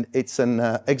 and it's an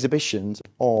exhibition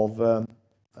of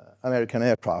American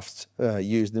aircraft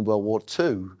used in World War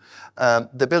II.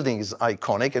 The building is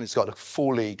iconic, and it's got a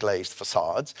fully glazed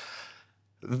facade.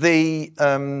 The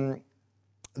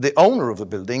owner of the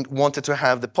building wanted to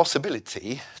have the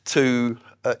possibility to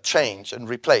change and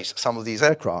replace some of these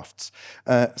aircrafts,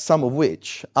 some of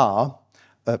which are,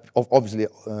 obviously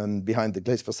behind the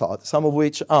glazed facade, some of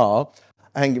which are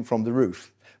hanging from the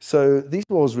roof. So this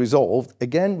was resolved,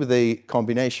 again, with a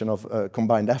combination of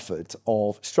combined effort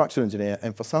of structural engineer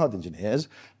and facade engineers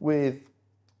with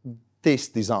this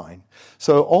design.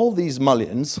 So all these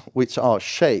mullions, which are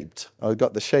shaped,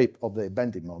 got the shape of the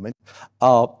bending moment,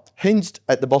 are hinged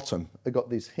at the bottom. They've got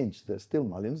these hinged, they're steel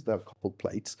mullions, they're coupled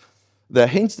plates. They're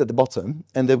hinged at the bottom,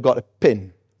 and they've got a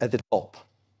pin at the top,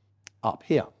 up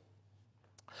here.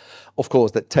 Of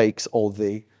course, that takes all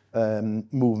the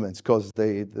movements, because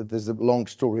there's a long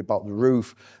story about the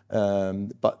roof,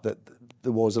 but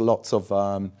there was a lot of,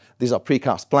 these are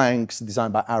precast planks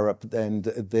designed by Arab, and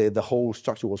the whole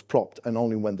structure was propped, and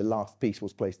only when the last piece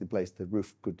was placed in place, the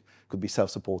roof could be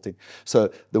self-supporting.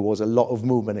 So there was a lot of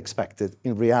movement expected.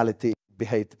 In reality, it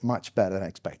behaved much better than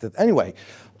expected. Anyway,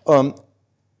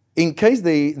 in case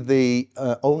the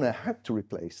owner had to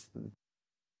replace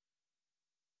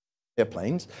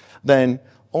airplanes, then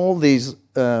all these,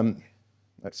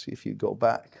 let's see if you go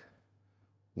back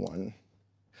one,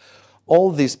 all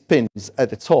these pins at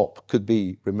the top could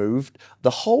be removed, the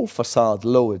whole facade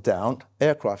lowered down,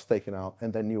 aircraft taken out,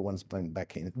 and then new ones put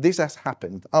back in. This has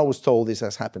happened. I was told this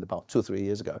has happened about 2 or 3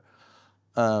 years ago.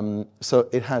 So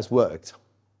it has worked.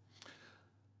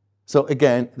 So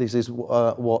again, this is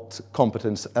what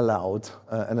competence allowed,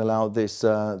 and allowed this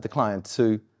the client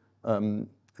to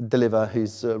deliver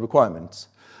his requirements.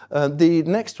 The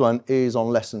next one is on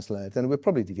lessons learned, and we're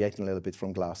probably deviating a little bit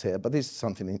from glass here, but this is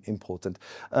something important.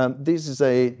 This is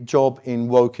a job in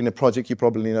Woking, a project you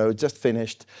probably know, just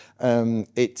finished.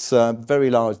 It's a very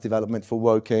large development for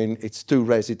Woking. It's 2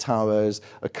 resi towers,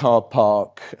 a car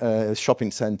park, a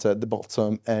shopping centre at the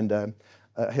bottom, and a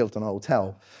Hilton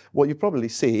hotel. What you probably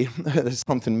see, there's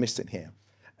something missing here.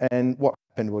 And what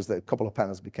happened was that a couple of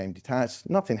panels became detached.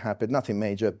 Nothing happened, nothing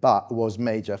major, but was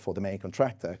major for the main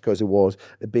contractor because it was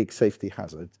a big safety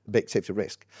hazard, a big safety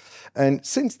risk. And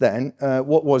since then,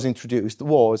 what was introduced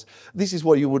was, this is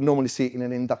what you would normally see in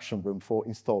an induction room for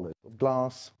installers.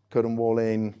 Glass, curtain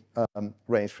walling,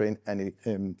 range frame,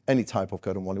 any type of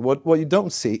curtain walling. What you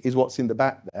don't see is what's in the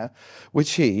back there,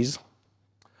 which is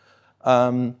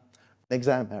an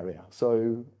exam area.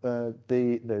 So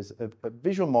there's a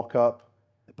visual mock-up,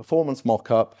 performance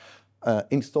mock-up.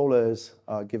 Installers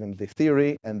are given the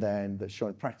theory and then they're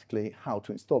shown practically how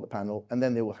to install the panel, and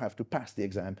then they will have to pass the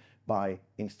exam by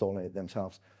installing it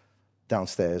themselves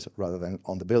downstairs rather than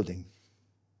on the building.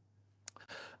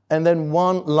 And then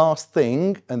one last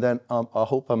thing, and then I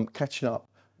hope I'm catching up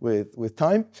with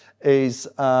time, is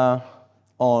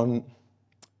on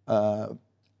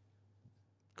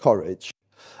courage.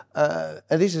 And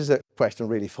this is a question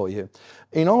really for you.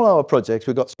 In all our projects,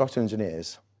 we've got structural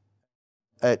engineers.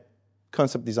 At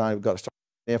concept design, we've got a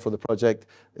structural engineer for the project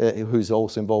who's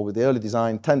also involved with the early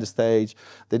design, tender stage,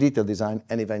 the detailed design,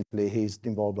 and eventually he's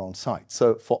involved on site.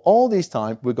 So for all this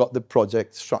time, we've got the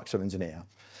project structural engineer.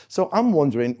 So I'm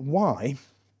wondering, why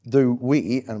do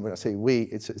we, and when I say we,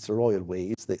 it's a royal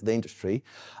we, it's the industry,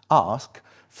 ask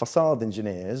facade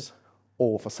engineers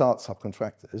or facade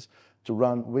subcontractors to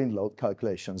run wind load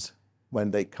calculations when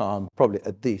they come probably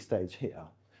at this stage here,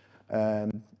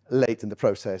 late in the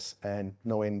process and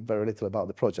knowing very little about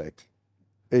the project?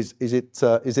 Is it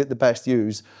the best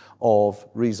use of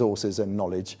resources and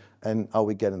knowledge, and are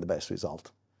we getting the best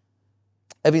result?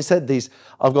 Having said this,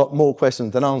 I've got more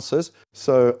questions than answers,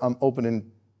 so I'm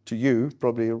opening to you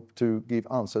probably to give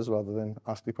answers rather than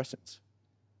ask me questions.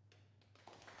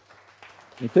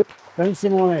 Thanks,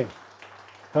 Simone.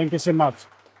 Thank you so much.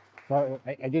 So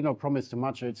I did not promise too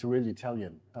much. It's really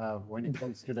Italian. When it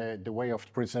comes to the way of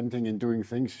presenting and doing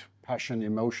things, passion,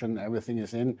 emotion, everything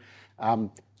is in.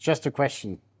 Just a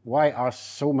question. Why are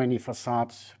so many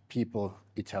facade people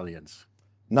Italians?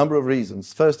 Number of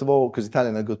reasons. First of all, because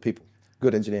Italians are good people,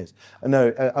 good engineers.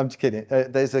 No, I'm just kidding.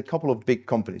 There's a couple of big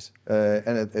companies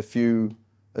and a few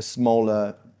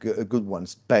smaller good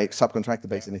ones, subcontractor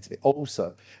based in Italy.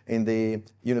 Also, in the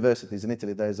universities in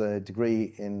Italy, there's a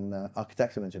degree in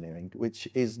architectural engineering, which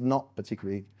is not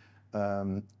particularly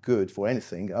good for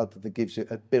anything. It gives you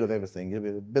a bit of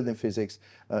everything. Building physics,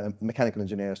 mechanical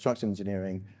engineering, structural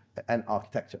engineering, and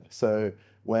architecture. So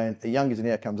when a young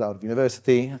engineer comes out of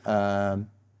university,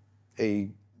 he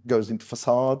goes into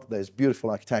facade, there's beautiful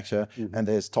architecture, and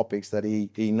there's topics that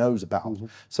he knows about.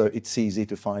 So it's easy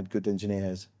to find good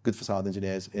engineers, good facade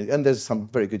engineers. And there's some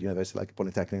very good universities like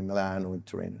Polytechnic in Milan or in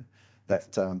Turin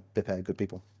that prepare good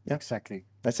people. Yeah, exactly.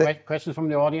 That's it. Questions from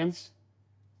the audience?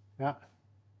 Yeah.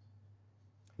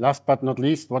 Last but not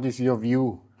least, what is your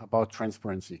view about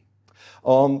transparency?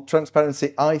 On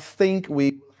transparency, I think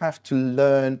we have to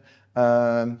learn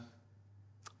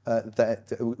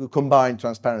combine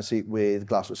transparency with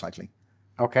glass recycling.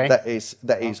 Okay. That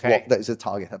is a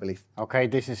target, I believe. Okay,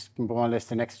 this is more or less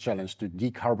the next challenge, to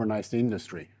decarbonize the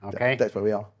industry. Okay. That's where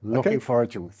we are. Looking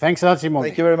forward to. Thanks a lot, Simone.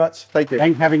 Thank you very much. Thank you.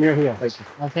 Thanks for having you here. Thank you.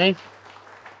 Okay.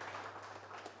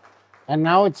 And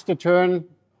now it's the turn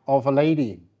of a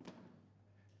lady.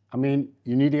 I mean,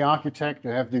 you need the architect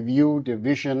to have the view, the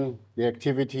vision, the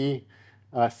activity,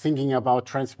 thinking about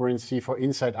transparency for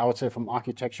inside, outside, from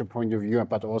architecture point of view,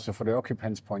 but also for the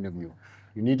occupant's point of view.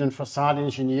 You need a facade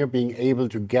engineer being able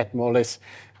to get more or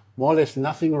less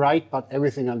nothing right, but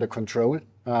everything under control.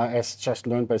 As just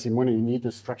learned by Simone, you need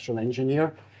a structural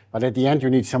engineer, but at the end, you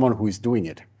need someone who is doing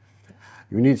it.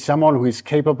 You need someone who is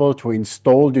capable to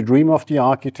install the dream of the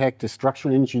architect, the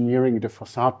structural engineering, the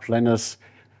facade planner's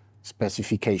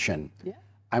specification. Yeah.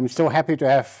 I'm so happy to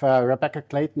have Rebecca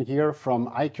Clayton here from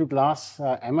AluK Glass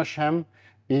Amersham,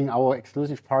 being our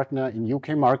exclusive partner in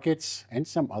UK markets and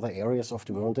some other areas of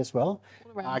the world as well,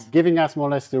 giving us more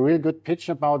or less the real good pitch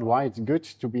about why it's good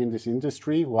to be in this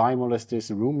industry, why more or less this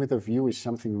room with a view is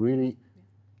something really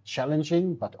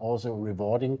challenging, but also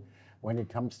rewarding when it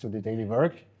comes to the daily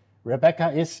work.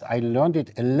 Rebecca is, I learned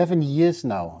it, 11 years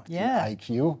now in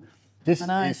AluK. This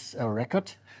is a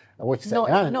record.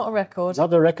 Not a record.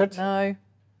 Not a record? No.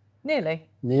 Nearly.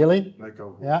 Nearly?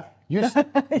 Yeah.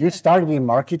 You started in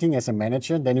marketing as a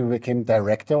manager, then you became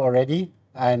director already.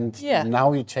 And Yeah.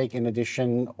 now you take, in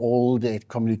addition, all the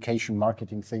communication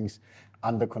marketing things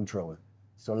under control.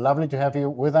 So lovely to have you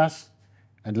with us,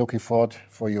 and looking forward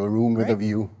for your room with a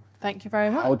view. Thank you very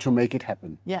much. How to make it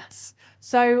happen. Yes.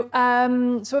 So,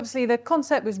 so obviously the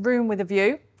concept was room with a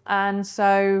view. And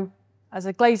so as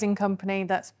a glazing company,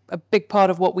 that's a big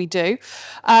part of what we do.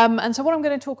 And so what I'm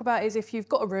going to talk about is if you've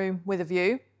got a room with a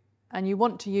view and you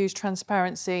want to use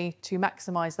transparency to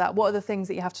maximize that, what are the things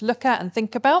that you have to look at and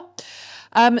think about?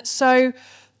 So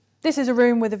this is a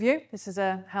room with a view. This is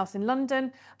a house in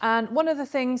London. And one of the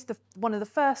things, one of the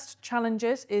first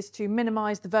challenges is to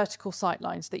minimize the vertical sight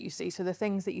lines that you see. So the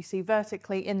things that you see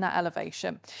vertically in that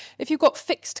elevation. If you've got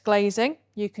fixed glazing,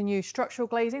 you can use structural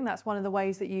glazing. That's one of the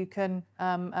ways that you can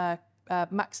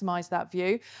maximize that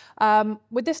view.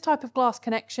 With this type of glass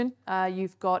connection,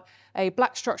 you've got a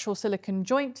black structural silicon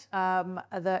joint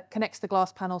that connects the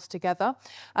glass panels together.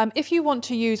 If you want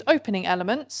to use opening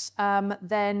elements,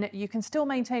 then you can still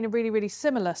maintain a really, really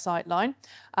similar sight line,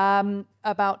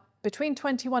 about between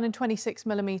 21 and 26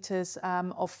 millimeters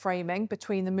of framing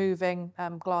between the moving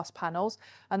glass panels,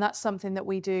 and that's something that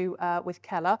we do with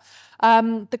Keller.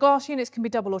 The glass units can be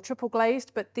double or triple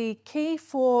glazed, but the key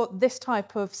for this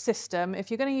type of system,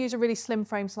 if you're going to use a really slim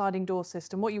frame sliding door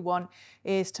system, what you want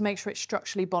is to make sure it's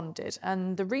structurally bonded.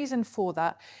 And the reason for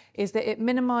that is that it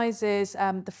minimises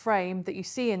the frame that you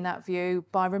see in that view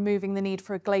by removing the need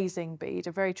for a glazing bead.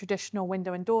 A very traditional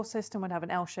window and door system would have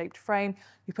an L-shaped frame.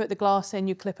 You put the glass in,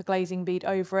 you clip a glazing bead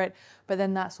over it, but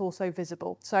then that's also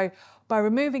visible. So by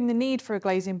removing the need for a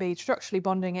glazing bead, structurally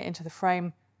bonding it into the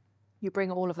frame, you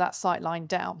bring all of that sight line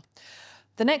down.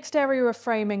 The next area of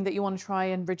framing that you want to try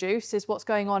and reduce is what's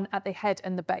going on at the head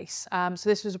and the base. So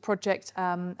this was a project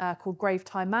called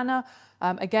Gravetime Manor.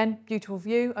 Again, beautiful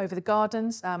view over the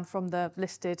gardens from the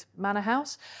listed manor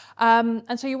house.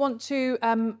 And so you want to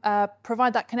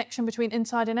provide that connection between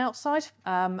inside and outside,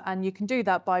 and you can do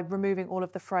that by removing all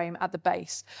of the frame at the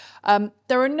base.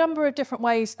 There are a number of different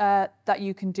ways that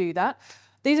you can do that.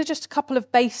 These are just a couple of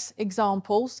base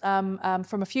examples from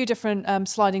a few different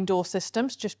sliding door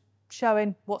systems, just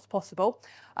showing what's possible.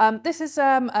 This is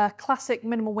a classic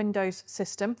minimal windows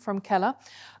system from Keller,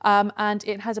 and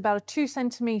it has about a 2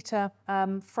 centimetre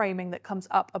framing that comes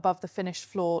up above the finished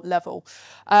floor level.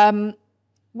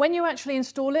 When you actually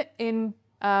install it in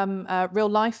real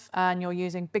life and you're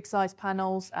using big size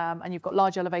panels and you've got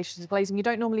large elevations of glazing, you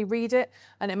don't normally read it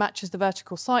and it matches the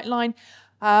vertical sight line.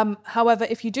 However,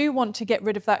 if you do want to get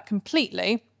rid of that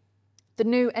completely, the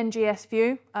new NGS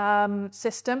view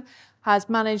system has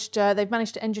managed, they've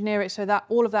managed to engineer it so that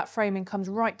all of that framing comes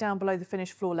right down below the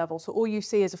finished floor level. So all you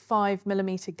see is a 5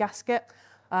 millimetre gasket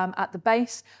at the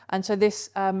base. And so this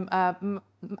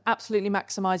absolutely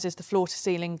maximises the floor to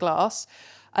ceiling glass.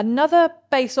 Another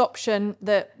base option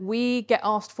that we get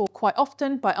asked for quite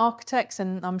often by architects,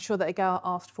 and I'm sure that they get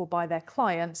asked for by their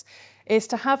clients, is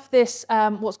to have this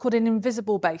what's called an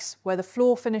invisible base, where the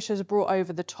floor finishes are brought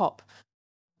over the top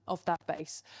of that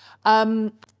base.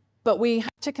 But we have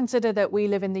to consider that we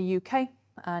live in the UK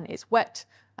and it's wet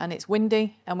and it's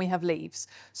windy and we have leaves.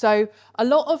 So a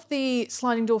lot of the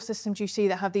sliding door systems you see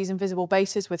that have these invisible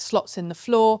bases with slots in the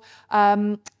floor,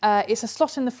 it's a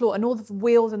slot in the floor and all the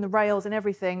wheels and the rails and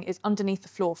everything is underneath the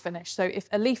floor finish. So if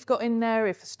a leaf got in there,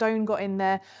 if a stone got in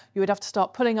there, you would have to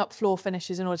start pulling up floor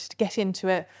finishes in order to get into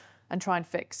it and try and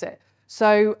fix it.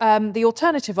 So the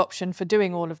alternative option for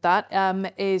doing all of that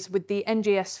is with the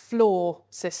NGS floor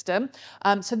system.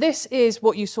 So this is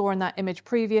what you saw in that image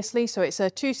previously. So it's a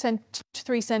 2 to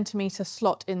 3 centimetre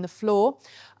slot in the floor.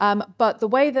 But the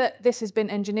way that this has been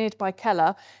engineered by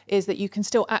Keller is that you can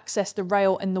still access the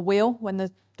rail and the wheel when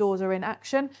the doors are in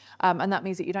action. And that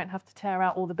means that you don't have to tear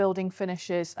out all the building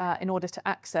finishes in order to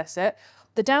access it.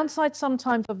 The downside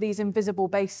sometimes of these invisible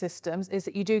base systems is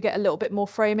that you do get a little bit more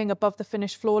framing above the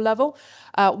finished floor level.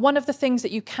 One of the things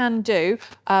that you can do,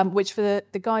 which for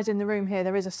the guys in the room here,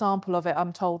 there is a sample of it,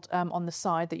 I'm told, on the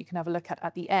side that you can have a look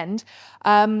at the end,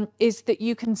 is that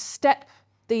you can step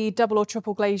the double or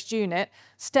triple glazed unit,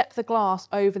 step the glass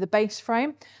over the base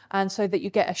frame, and so that you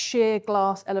get a sheer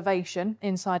glass elevation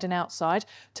inside and outside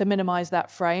to minimise that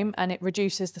frame, and it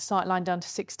reduces the sight line down to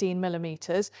 16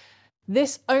 millimetres.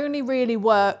 This only really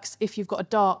works if you've got a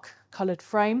dark coloured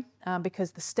frame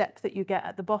because the step that you get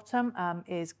at the bottom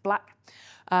is black.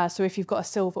 So if you've got a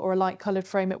silver or a light coloured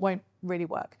frame, it won't really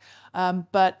work.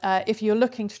 But if you're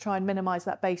looking to try and minimise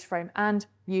that base frame and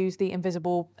use the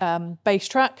invisible base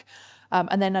track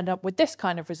and then end up with this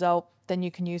kind of result, then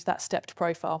you can use that stepped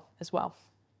profile as well.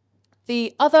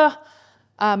 The other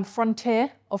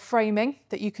frontier of framing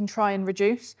that you can try and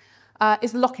reduce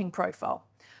is the locking profile.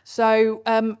 So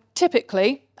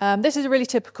typically, this is a really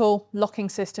typical locking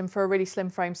system for a really slim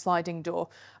frame sliding door.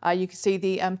 You can see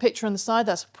the picture on the side.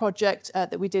 That's a project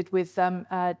that we did with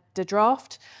De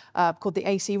Draft called the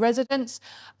AC Residence.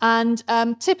 And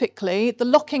typically, the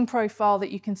locking profile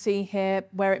that you can see here,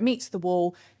 where it meets the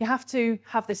wall, you have to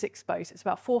have this exposed. It's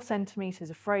about 4 centimetres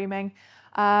of framing.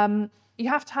 You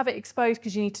have to have it exposed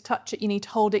because you need to touch it, you need to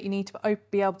hold it, you need to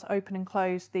be able to open and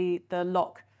close the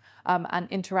lock and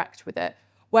interact with it.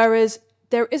 Whereas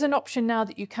there is an option now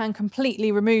that you can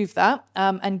completely remove that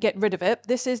and get rid of it.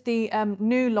 This is the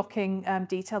new locking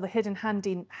detail, the hidden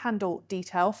handle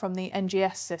detail from the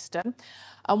NGS system.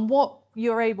 And what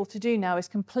you're able to do now is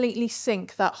completely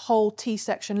sink that whole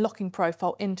T-section locking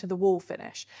profile into the wall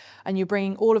finish. And you're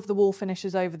bringing all of the wall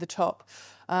finishes over the top.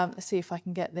 Let's see if I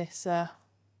can get this...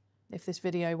 if this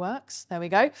video works. There we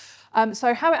go.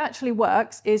 So how it actually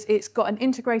works is it's got an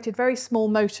integrated very small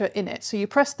motor in it. So you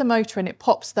press the motor and it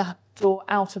pops the door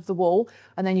out of the wall,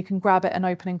 and then you can grab it and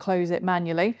open and close it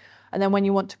manually. And then when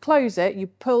you want to close it, you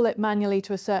pull it manually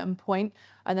to a certain point,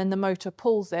 and then the motor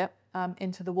pulls it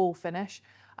into the wall finish,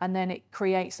 and then it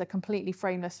creates a completely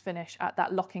frameless finish at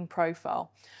that locking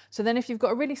profile. So then if you've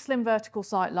got a really slim vertical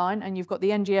sight line and you've got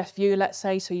the NGS view, let's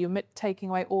say, so you're taking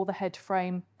away all the head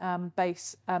frame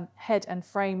head and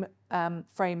frame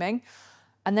framing,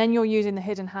 and then you're using the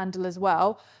hidden handle as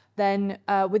well, then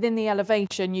within the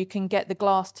elevation, you can get the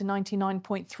glass to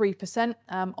 99.3%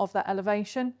 of that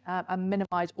elevation and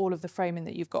minimize all of the framing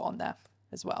that you've got on there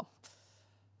as well.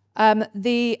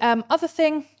 The other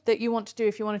thing that you want to do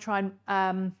if you want to try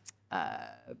and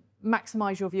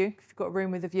maximise your view, if you've got a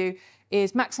room with a view,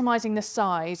 is maximising the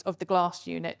size of the glass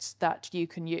units that you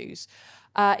can use.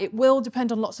 It will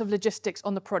depend on lots of logistics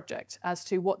on the project as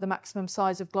to what the maximum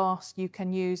size of glass you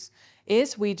can use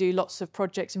is. We do lots of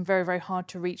projects in very, very hard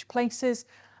to reach places,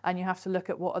 and you have to look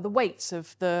at what are the weights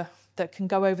of that can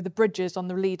go over the bridges on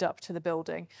the lead up to the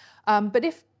building. But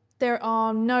if there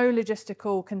are no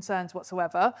logistical concerns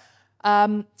whatsoever,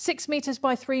 6 metres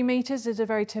by 3 metres is a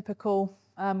very typical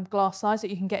glass size that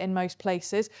you can get in most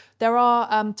places. There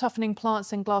are toughening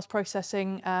plants and glass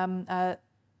processing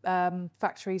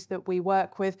factories that we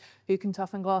work with who can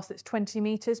toughen glass that's 20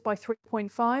 metres by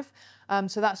 3.5.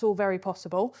 So that's all very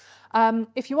possible.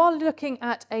 If you are looking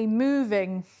at a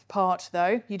moving part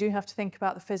though, you do have to think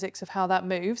about the physics of how that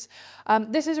moves.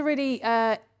 This is a really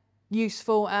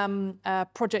useful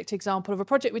project example of a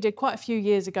project we did quite a few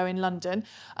years ago in London.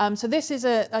 So this is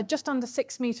a just under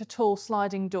 6 metre tall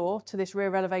sliding door to this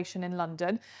rear elevation in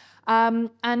London.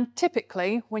 And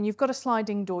typically, when you've got a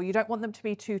sliding door, you don't want them to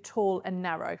be too tall and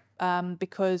narrow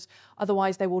because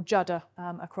otherwise they will judder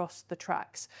across the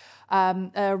tracks.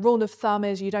 A rule of thumb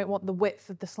is you don't want the width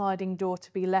of the sliding door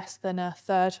to be less than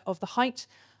 1/3 of the height.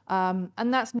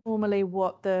 And that's normally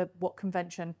what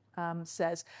convention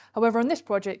says. However, on this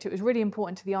project, it was really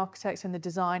important to the architects and the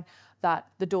design that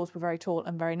the doors were very tall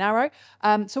and very narrow.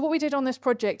 So what we did on this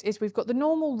project is we've got the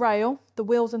normal rail, the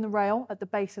wheels and the rail at the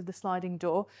base of the sliding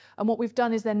door. And what we've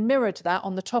done is then mirrored that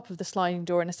on the top of the sliding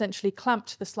door and essentially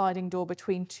clamped the sliding door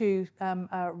between two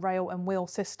rail and wheel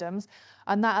systems.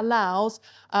 And that allows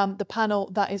the panel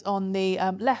that is on the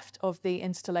left of the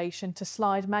installation to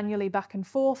slide manually back and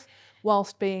forth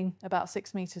whilst being about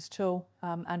 6 metres tall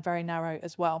and very narrow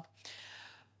as well.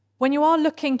 When you are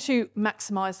looking to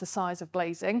maximise the size of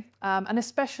glazing, and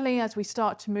especially as we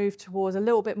start to move towards a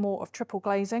little bit more of triple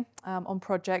glazing on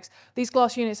projects, these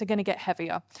glass units are going to get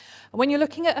heavier. And when you're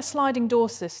looking at a sliding door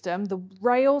system, the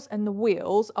rails and the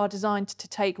wheels are designed to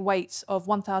take weights of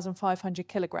 1,500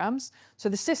 kilograms, so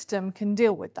the system can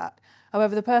deal with that.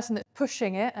 However, the person that's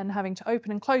pushing it and having to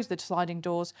open and close the sliding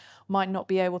doors might not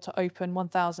be able to open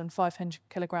 1,500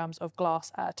 kilograms of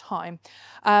glass at a time.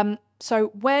 So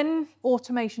when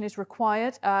automation is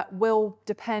required, will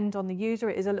depend on the user.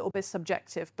 It is a little bit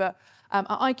subjective, but at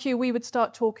IQ, we would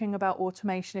start talking about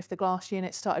automation if the glass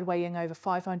unit started weighing over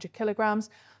 500 kilograms.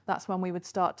 That's when we would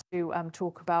start to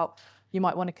talk about you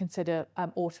might want to consider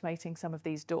automating some of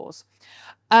these doors.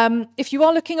 If you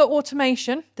are looking at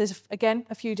automation, there's, again,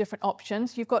 a few different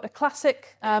options. You've got a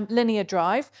classic linear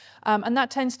drive, and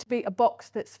that tends to be a box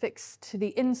that's fixed to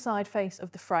the inside face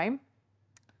of the frame.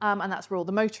 And that's where all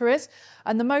the motor is.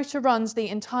 And the motor runs the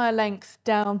entire length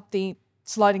down the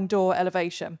sliding door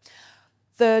elevation.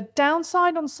 The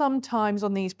downside on sometimes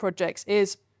on these projects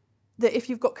is that if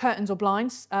you've got curtains or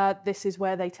blinds, this is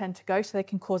where they tend to go, so they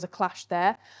can cause a clash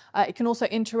there. It can also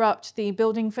interrupt the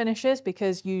building finishes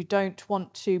because you don't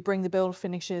want to bring the build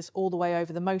finishes all the way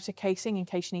over the motor casing in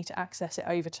case you need to access it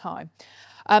over time.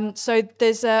 So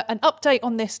there's an update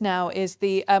on this now is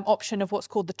the option of what's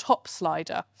called the top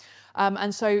slider.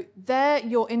 And so there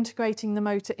you're integrating the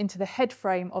motor into the head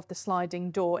frame of the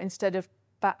sliding door instead of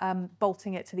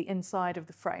bolting it to the inside of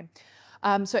the frame.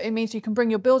 So it means you can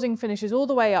bring your building finishes all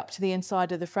the way up to the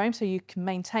inside of the frame, so you can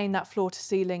maintain that floor to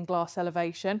ceiling glass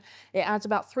elevation. It adds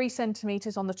about 3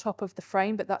 centimetres on the top of the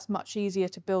frame, but that's much easier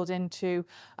to build into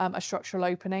a structural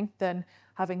opening than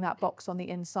having that box on the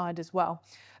inside as well.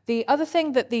 The other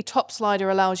thing that the top slider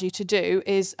allows you to do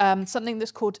is something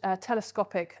that's called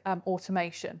telescopic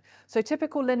automation. So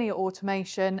typical linear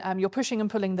automation, you're pushing and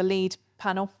pulling the lead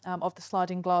panel of the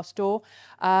sliding glass door,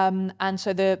 and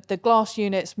so the glass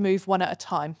units move one at a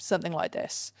time, something like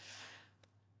this,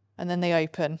 and then they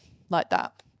open like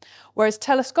that. Whereas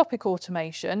telescopic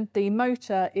automation, the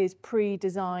motor is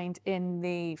pre-designed in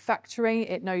the factory.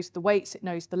 It knows the weights, it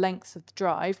knows the lengths of the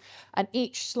drive, and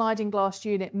each sliding glass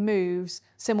unit moves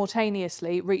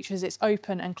simultaneously, reaches its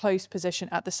open and closed position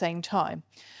at the same time.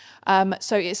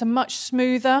 So it's a much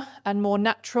smoother and more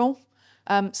natural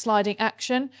sliding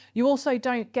action. You also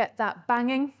don't get that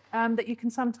banging that you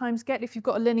can sometimes get if you've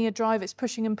got a linear drive. It's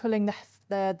pushing and pulling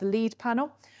the lead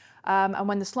panel. And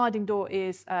when the sliding door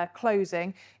is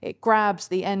closing, it grabs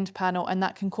the end panel and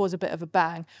that can cause a bit of a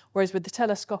bang. Whereas with the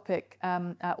telescopic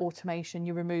automation,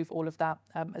 you remove all of that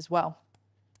as well.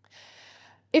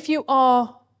 If you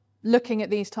are looking at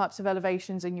these types of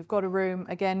elevations and you've got a room,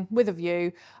 again, with a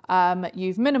view,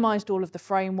 you've minimised all of the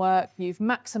framework, you've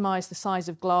maximised the size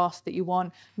of glass that you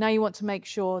want. Now you want to make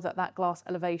sure that that glass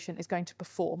elevation is going to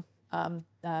perform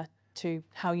to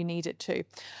how you need it to.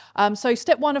 So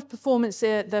step one of performance,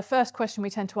 the first question we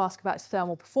tend to ask about is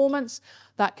thermal performance.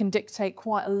 That can dictate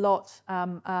quite a lot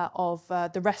of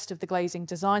the rest of the glazing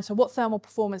design. So what thermal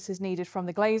performance is needed from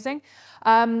the glazing?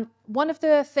 One of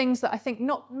the things that I think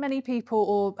not many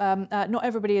people or not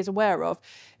everybody is aware of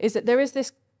is that there is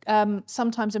this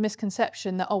sometimes a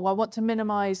misconception that, oh, I want to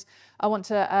minimise, I want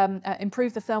to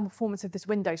improve the thermal performance of this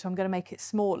window, so I'm going to make it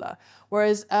smaller.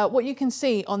 Whereas what you can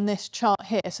see on this chart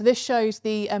here, so this shows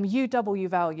the UW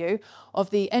value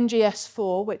of the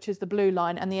NGS4, which is the blue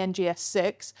line, and the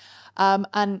NGS6,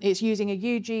 and it's using a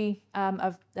UG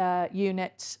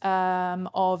unit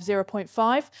of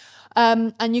 0.5.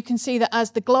 And you can see that as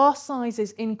the glass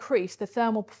sizes increase, the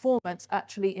thermal performance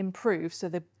actually improves. So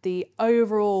the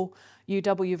overall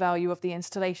UW value of the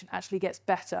installation actually gets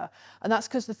better. And that's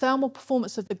because the thermal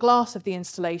performance of the glass of the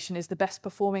installation is the best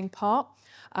performing part.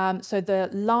 So the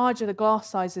larger the glass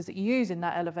sizes that you use in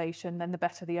that elevation, then the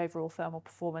better the overall thermal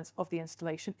performance of the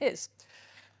installation is.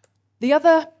 The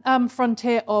other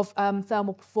frontier of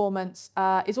thermal performance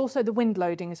is also the wind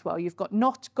loading as well. You've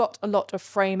not got a lot of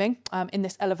framing in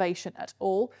this elevation at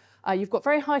all. You've got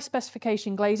very high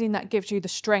specification glazing that gives you the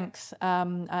strength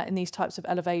in these types of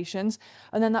elevations.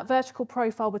 And then that vertical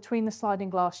profile between the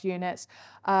sliding glass units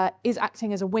is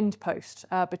acting as a wind post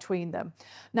between them.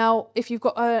 Now, if you've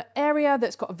got an area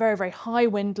that's got a very, very high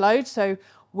wind load, so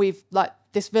we've, like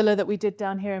this villa that we did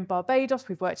down here in Barbados,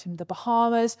 we've worked in the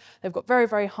Bahamas, they've got very,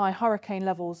 very high hurricane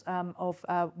levels of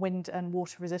wind and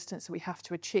water resistance that we have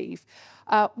to achieve.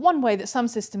 One way that some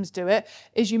systems do it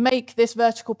is you make this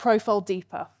vertical profile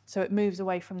deeper, so it moves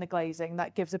away from the glazing.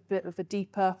 That gives a bit of a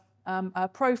deeper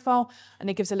profile, and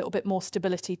it gives a little bit more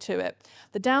stability to it.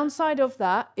 The downside of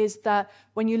that is that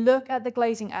when you look at the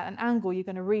glazing at an angle, you're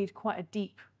going to read quite a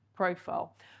deep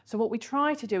profile. So what we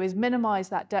try to do is minimise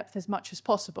that depth as much as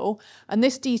possible. And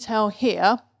this detail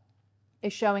here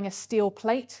is showing a steel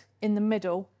plate in the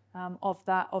middle of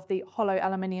the hollow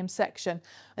aluminium section.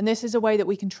 And this is a way that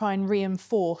we can try and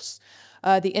reinforce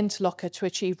the interlocker to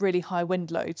achieve really high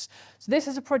wind loads. So this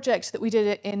is a project that we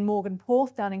did in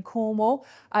Morganporth down in Cornwall.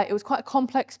 It was quite a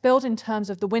complex build in terms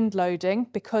of the wind loading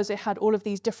because it had all of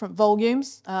these different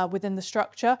volumes within the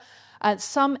structure.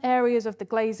 Some areas of the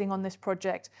glazing on this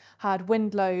project had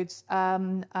wind loads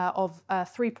of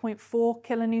 3.4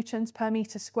 kilonewtons per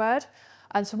metre squared.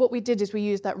 And so what we did is we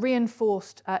used that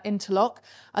reinforced interlock,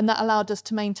 and that allowed us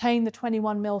to maintain the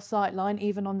 21 mil sight line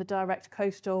even on the direct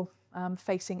coastal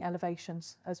facing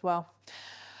elevations as well.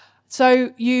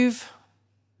 So you've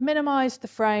minimised the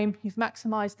frame, you've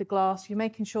maximised the glass, you're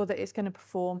making sure that it's going to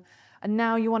perform, and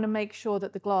now you want to make sure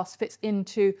that the glass fits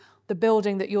into the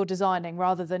building that you're designing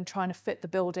rather than trying to fit the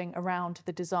building around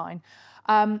the design.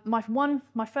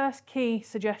 My first key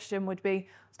suggestion would be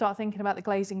start thinking about the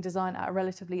glazing design at a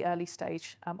relatively early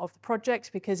stage of the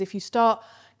project, because if you start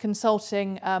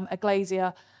consulting a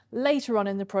glazier Later on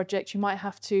in the project, you might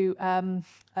have to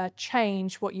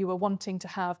change what you were wanting to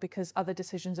have because other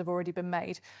decisions have already been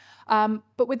made.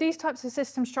 But with these types of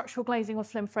systems, structural glazing or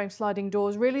slim frame sliding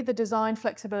doors, really the design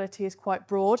flexibility is quite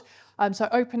broad. So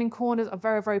opening corners are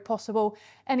very, very possible.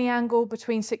 Any angle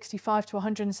between 65 to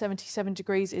 177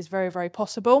 degrees is very, very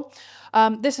possible.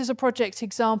 This is a project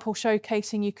example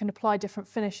showcasing you can apply different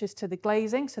finishes to the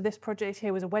glazing. So this project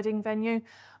here was a wedding venue,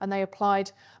 and they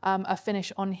applied a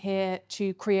finish on here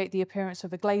to create the appearance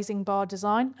of a glazing bar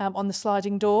design on the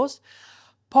sliding doors.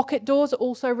 Pocket doors are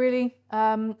also really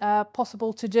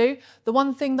possible to do. The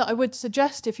one thing that I would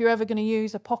suggest if you're ever going to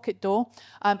use a pocket door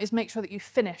is make sure that you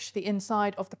finish the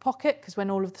inside of the pocket, because when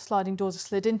all of the sliding doors are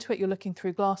slid into it, you're looking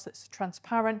through glass that's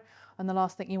transparent, and the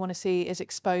last thing you want to see is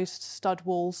exposed stud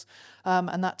walls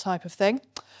and that type of thing.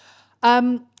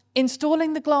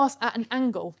 Installing the glass at an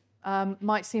angle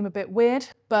might seem a bit weird,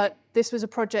 but this was a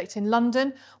project in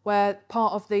London where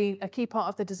a key part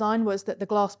of the design was that the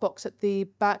glass box at the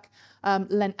back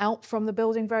leant out from the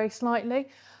building very slightly.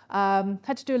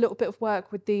 Had to do a little bit of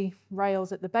work with the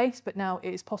rails at the base, but now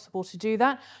it is possible to do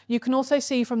that. You can also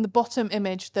see from the bottom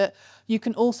image that you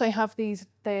can also have the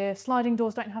sliding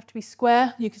doors don't have to be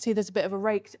square. You can see there's a bit of a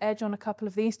raked edge on a couple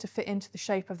of these to fit into the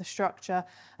shape of the structure.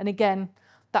 And again,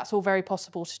 that's all very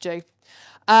possible to do.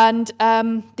 And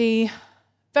the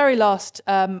very last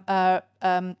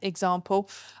example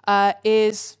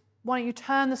is, why don't you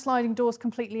turn the sliding doors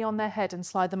completely on their head and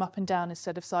slide them up and down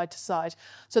instead of side to side.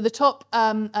 So the top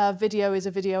video is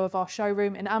a video of our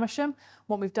showroom in Amersham.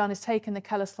 What we've done is taken the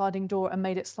Keller sliding door and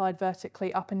made it slide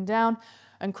vertically up and down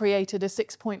and created a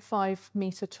 6.5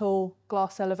 metre tall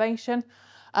glass elevation.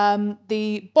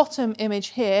 The bottom image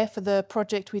here for the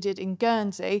project we did in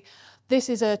Guernsey, this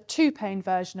is a 2-pane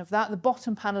version of that. The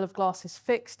bottom panel of glass is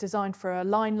fixed, designed for a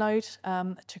line load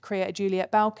to create a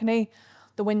Juliet balcony.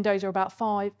 The windows are about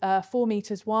 4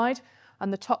 metres wide,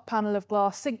 and the top panel of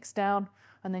glass sinks down,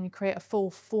 and then you create a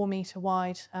full 4 metre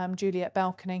wide Juliet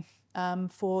balcony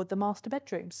for the master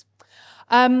bedrooms.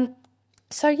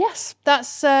 So yes,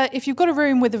 that's if you've got a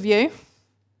room with a view,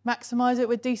 maximise it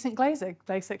with decent glazing,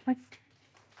 basically.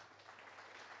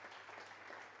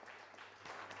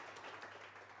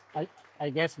 I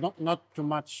guess not too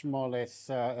much more or less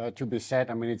to be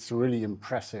said. I mean, it's really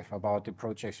impressive about the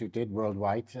projects you did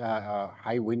worldwide.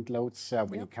 High wind loads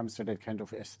when it comes to that kind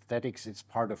of aesthetics. It's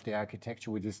part of the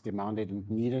architecture which is demanded and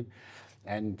needed.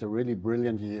 And really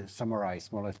brilliantly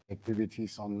summarized more or less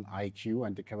activities on IQ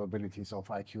and the capabilities of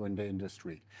IQ in the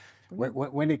industry.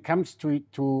 When it comes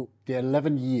to the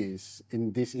 11 years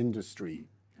in this industry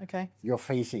you're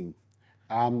facing,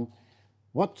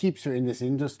 what keeps you in this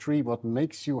industry? What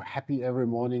makes you happy every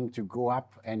morning to go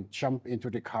up and jump into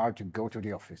the car to go to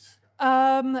the office?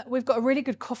 We've got a really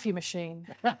good coffee machine.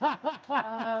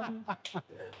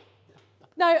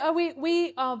 No,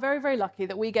 we are very, very lucky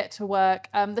that we get to work.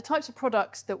 The types of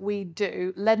products that we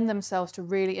do lend themselves to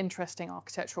really interesting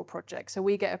architectural projects. So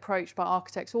we get approached by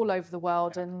architects all over the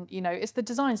world, and it's the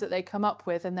designs that they come up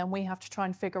with, and then we have to try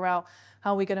and figure out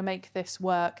how we're going to make this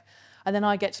work. And then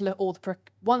I get to look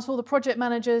once all the project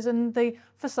managers and the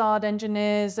facade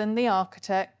engineers and the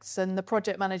architects and the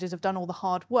project managers have done all the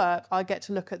hard work, I get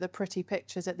to look at the pretty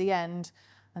pictures at the end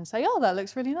and say, oh, that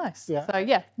looks really nice. Yeah. So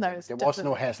yeah, no, there was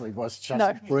no hassle. It was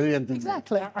just brilliant.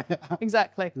 Exactly.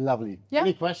 Exactly. Lovely. Yeah.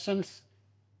 Any questions?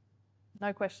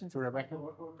 No questions. To Rebecca?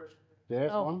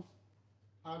 There's one.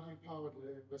 How do you power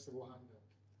the invisible handle?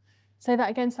 Say that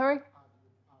again, sorry?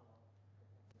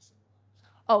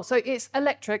 Oh, so it's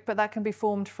electric, but that can be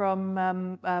formed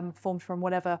from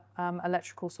whatever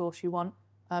electrical source you want.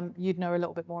 You'd know a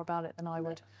little bit more about it than I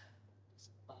would.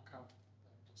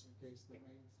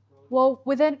 Well,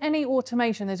 within any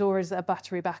automation, there's always a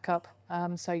battery backup.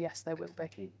 So yes, there will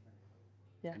be.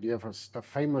 Yeah. And you have a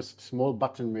famous small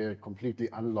button where you completely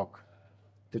unlock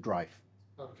the drive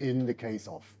in the case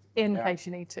of. In case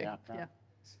you need to. Yeah.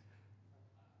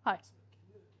 Hi.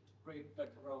 Great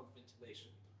background ventilation.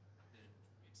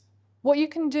 What you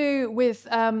can do with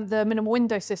the minimal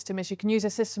window system is you can use a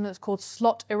system that's called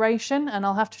slot aeration, and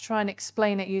I'll have to try and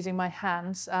explain it using my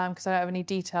hands because I don't have any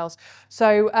details.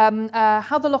 So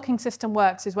how the locking system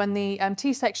works is when the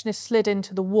T-section is slid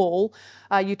into the wall,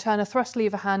 you turn a thrust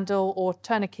lever handle or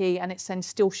turn a key and it sends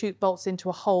steel chute bolts into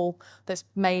a hole that's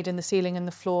made in the ceiling and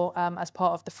the floor as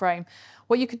part of the frame.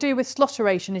 What you could do with slot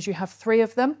aeration is you have 3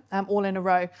 of them all in a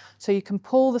row. So you can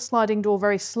pull the sliding door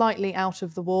very slightly out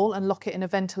of the wall and lock it in a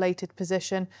ventilated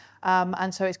position.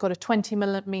 And so it's got a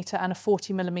 20mm and a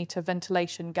 40mm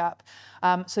ventilation gap.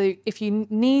 So if you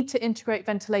need to integrate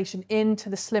ventilation into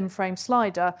the slim frame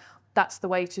slider, that's the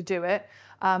way to do it.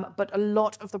 But a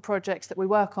lot of the projects that we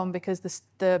work on, because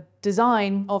the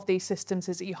design of these systems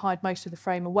is that you hide most of the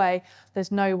frame away,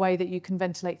 there's no way that you can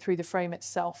ventilate through the frame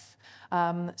itself.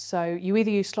 So you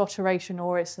either use slot aeration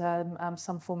or it's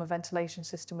some form of ventilation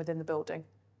system within the building,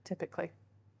 typically.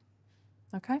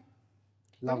 Okay?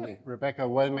 Lovely. Rebecca,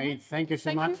 well made. Thank you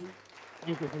so much.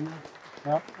 Thank you so much.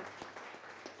 Yeah.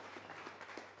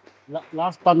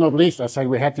 Last but not least, I said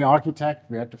we had the architect,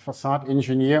 we had the facade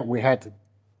engineer, we had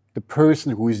the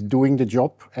person who is doing the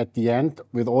job at the end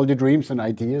with all the dreams and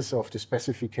ideas of the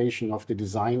specification of the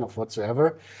design of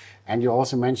whatsoever. And you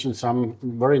also mentioned some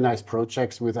very nice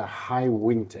projects with a high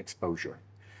wind exposure.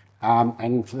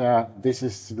 This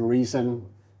is the reason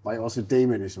why also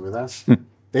Damian is with us.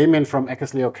 Damian from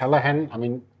Eckersley or Callaghan, I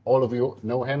mean, all of you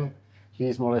know him.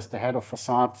 He's more or less the head of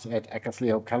facades at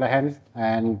Eckersley or Callaghan.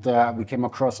 And we came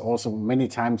across also many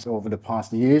times over the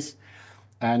past years.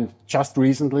 And just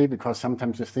recently, because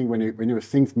sometimes you think when you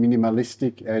think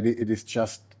minimalistic, it is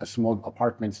just a small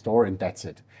apartment store and that's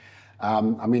it.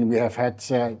 I mean, we have had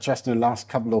just in the last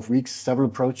couple of weeks several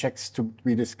projects to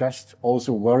be discussed,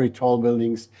 also very tall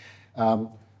buildings,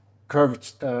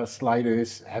 curved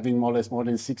sliders, having more or less more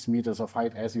than 6 meters of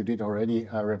height, as you did already,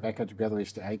 Rebecca, together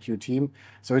with the IQ team.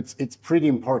 So it's pretty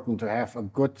important to have a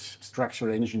good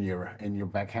structural engineer in your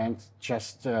backhand,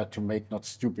 just to make not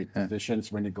stupid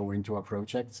decisions when you go into our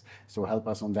projects. So help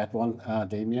us on that one,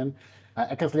 Damian.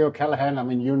 Eckersley or Callaghan, I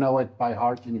mean, you know it by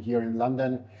heart here in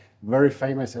London. Very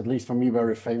famous, at least for me,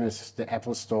 very famous, the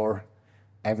Apple Store,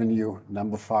 Avenue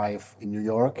number 5 in New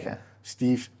York. Yeah.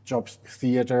 Steve Jobs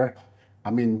Theater. I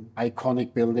mean,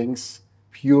 iconic buildings,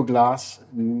 pure glass,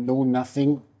 no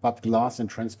nothing but glass and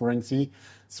transparency.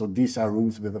 So these are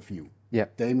rooms with a view. Yeah.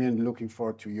 Damian, looking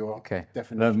forward to your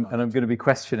definition. And I'm going to be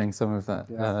questioning some of that.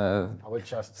 Yeah. I will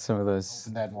just some of those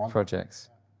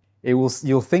projects. Yeah.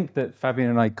 You'll think that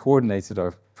Fabian and I coordinated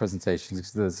our presentations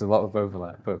because there's a lot of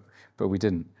overlap, but we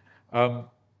didn't.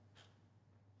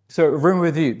 So room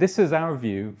with view. This is our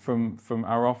view from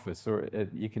our office, or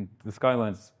the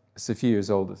skyline's. It's a few years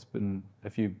old. There's been a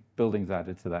few buildings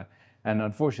added to that. And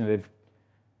unfortunately, they've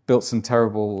built some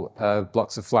terrible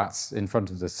blocks of flats in front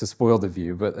of this to spoil the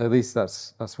view, but at least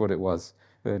that's what it was.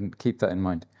 And keep that in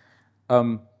mind.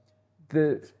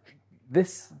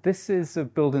 This is a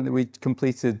building that we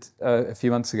completed a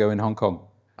few months ago in Hong Kong.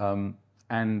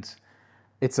 And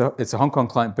it's a Hong Kong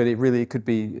client, but it could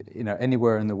be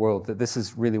anywhere in the world. That this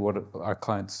is really what our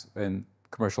clients in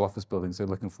commercial office buildings are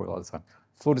looking for a lot of the time.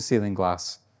 Floor-to-ceiling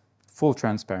glass, full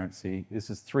transparency. This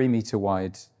is 3 meter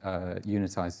wide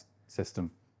unitized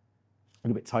system. A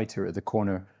little bit tighter at the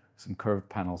corner, some curved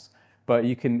panels. But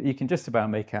you can just about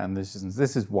make out, and this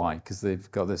is why, because they've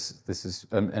got this is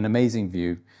an amazing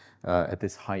view at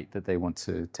this height that they want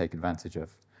to take advantage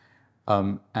of.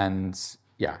 And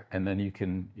then you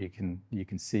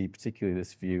can see particularly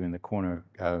this view in the corner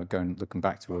looking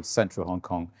back towards central Hong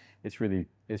Kong. It's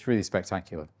really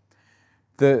spectacular.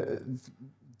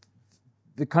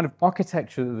 The kind of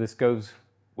architecture that this goes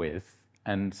with,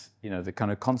 and the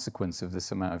kind of consequence of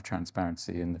this amount of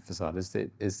transparency in the facade is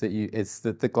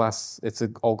that the glass, it's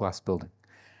an all glass building,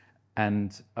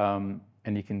 and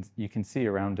you can see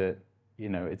around it,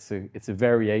 it's a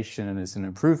variation and it's an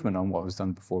improvement on what was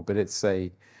done before, but it's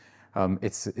a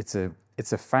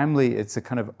family, it's a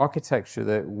kind of architecture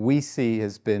that we see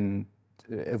has been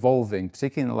evolving,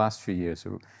 particularly in the last few years.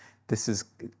 So this is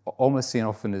almost seen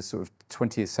often as sort of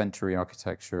 20th century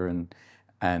architecture and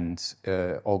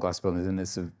all glass buildings, and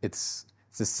it's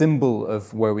a symbol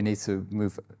of where we need to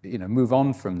move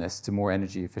on from this to more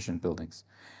energy efficient buildings,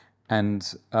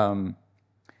 and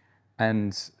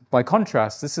by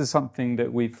contrast, this is something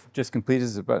that we've just completed.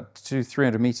 It's about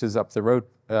 200-300 meters up the road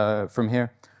from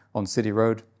here on City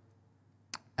Road,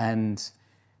 and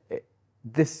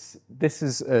this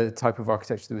is a type of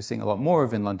architecture that we're seeing a lot more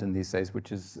of in London these days,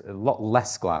 which is a lot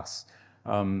less glass.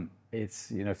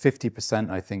 It's 50%,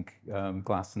 I think,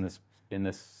 glass in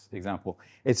this example.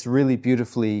 It's really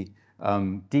beautifully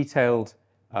detailed,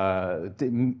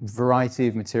 variety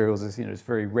of materials. It's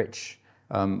very rich,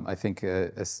 I think,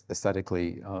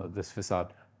 aesthetically, this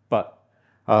facade. But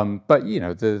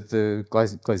the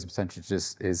glazing percentage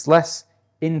is less.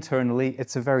 Internally,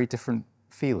 it's a very different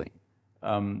feeling.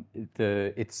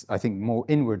 It's, I think, more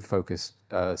inward-focused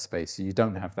space, so you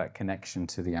don't have that connection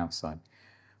to the outside.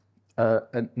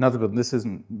 Another building, this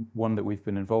isn't one that we've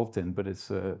been involved in, but it's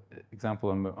an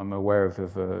example I'm aware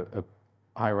of a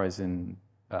high-rise in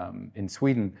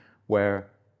Sweden, where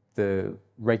the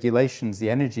regulations, the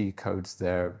energy codes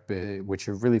there, which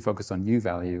are really focused on U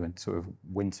value and sort of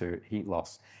winter heat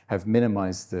loss, have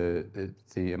minimized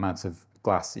the amounts of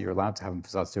glass that you're allowed to have in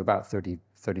facades to about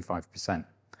 35%.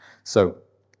 So,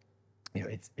 you know,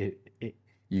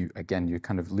 you're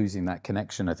kind of losing that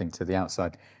connection, I think, to the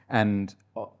outside. And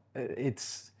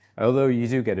although you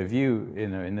do get a view, you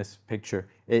know, in this picture,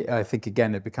 I think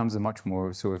again it becomes a much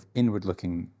more sort of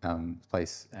inward-looking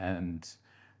place, and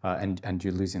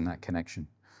you're losing that connection.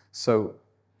 So,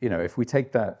 you know, if we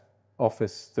take that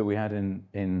office that we had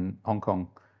in Hong Kong,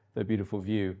 the beautiful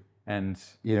view, and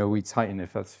you know, we tighten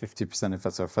if that's 50%, if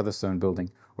that's our Featherstone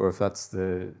building, or if that's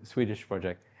the Swedish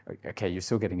project. Okay, you're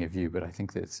still getting a view, but I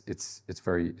think that it's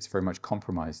very much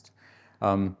compromised.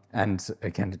 And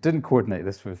again, it didn't coordinate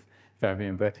this with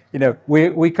Fabian, but you know,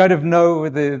 we kind of know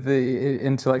the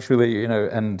intellectually, you know,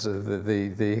 and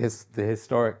the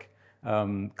historic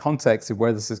context of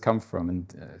where this has come from,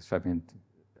 and as Fabian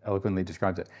eloquently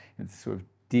described it, it's sort of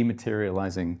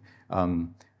dematerializing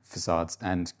facades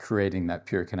and creating that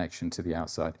pure connection to the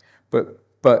outside.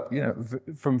 But you know,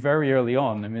 from very early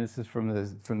on, I mean, this is from the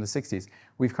 60s,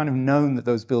 we've kind of known that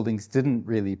those buildings didn't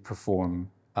really perform,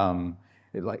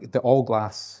 like the all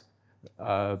glass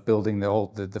building,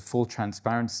 the full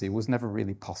transparency was never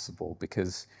really possible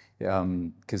because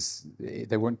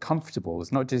they weren't comfortable.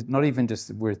 It's not even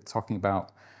just we're talking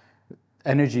about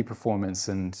energy performance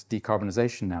and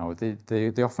decarbonization now.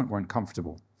 They often weren't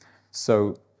comfortable.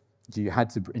 So you had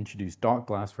to introduce dark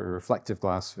glass for reflective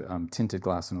glass, tinted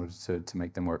glass in order to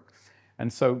make them work.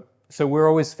 And so we're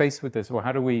always faced with this. Well,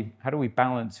 how do we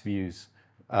balance views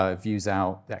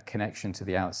out, that connection to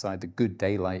the outside, the good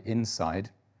daylight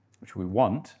inside, which we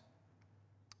want.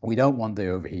 We don't want the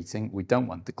overheating. We don't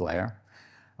want the glare.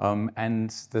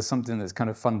 And there's something that's kind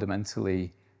of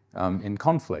fundamentally in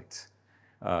conflict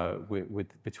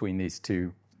between these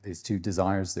two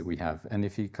desires that we have. And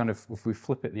if we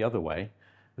flip it the other way,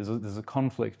 there's a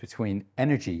conflict between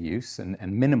energy use and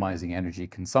minimizing energy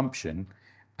consumption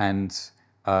and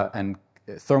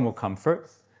thermal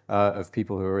comfort of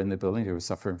people who are in the building who are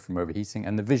suffering from overheating,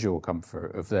 and the visual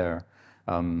comfort of their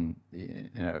you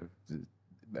know,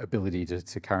 ability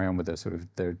to carry on with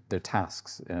their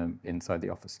tasks inside the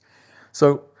office.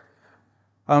 So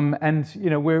and you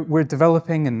know, we're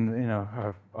developing, and you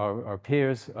know, our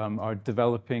peers are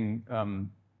developing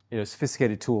you know,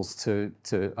 sophisticated tools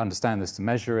to understand this, to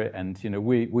measure it, and you know,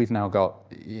 we've now got,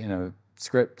 you know,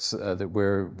 scripts that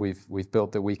we've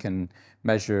built that we can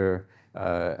measure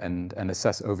and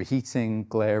assess overheating,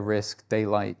 glare risk,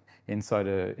 daylight inside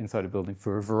a building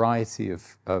for a variety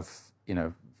of you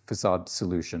know, facade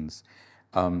solutions.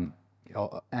 And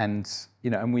you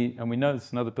know, and we know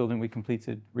there's another building we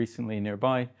completed recently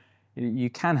nearby. You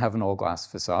can have an all glass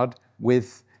facade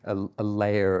with a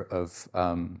layer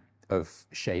of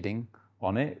shading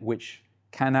on it, which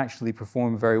can actually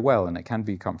perform very well, and it can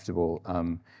be comfortable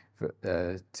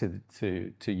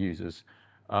to users,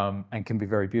 and can be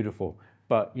very beautiful.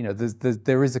 But you know,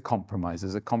 there is a compromise.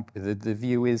 The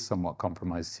view is somewhat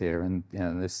compromised here, and you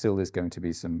know, there still is going to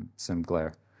be some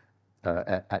glare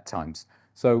at times.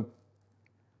 So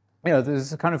you know,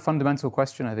 there's a kind of fundamental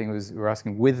question I think we're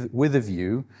asking with a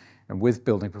view and with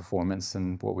building performance,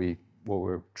 and what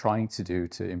we're trying to do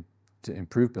to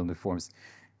improve building performance.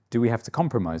 Do we have to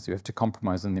compromise? Do we have to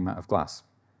compromise on the amount of glass?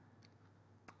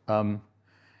 Well,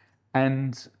 I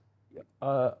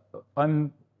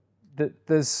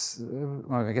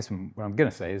guess what I'm going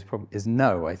to say is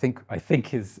no. I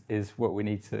think is what we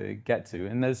need to get to.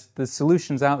 And there's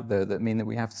solutions out there that mean that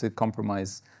we have to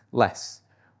compromise less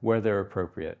where they're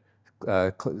appropriate.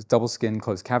 Double skin,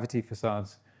 closed cavity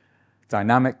facades,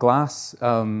 dynamic glass.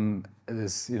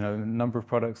 There's, you know, a number of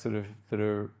products that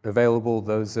are available.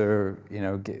 Those are, you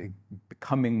know,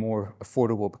 becoming more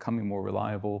affordable, becoming more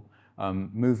reliable.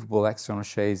 Movable external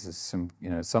shades, there's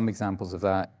some examples of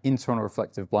that. Internal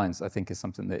reflective blinds, I think, is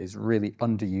something that is really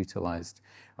underutilized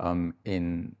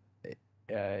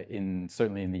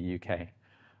certainly in the UK.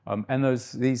 And the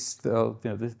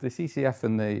CCF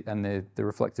and the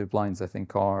reflective blinds, I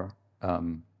think, are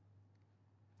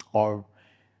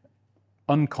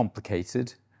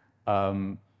uncomplicated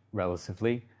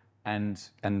relatively, and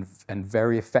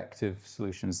very effective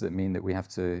solutions that mean that we have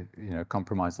to, you know,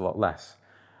 compromise a lot less.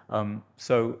 And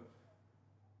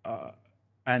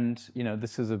you know,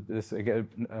 this is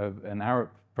an Arab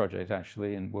project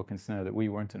actually in Wilkinson that we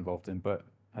weren't involved in, but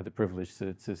had the privilege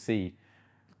to see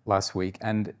last week.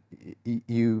 And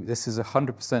this is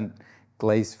 100%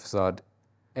 glazed facade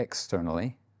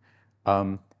externally,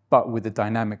 but with a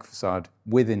dynamic facade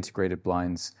with integrated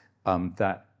blinds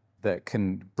that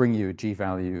can bring you a G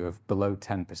value of below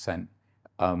 10%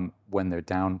 when they're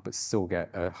down, but still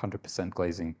get 100%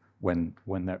 glazing when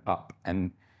they're up.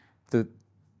 And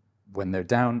when they're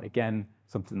down, again,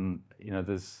 something, you know,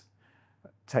 there's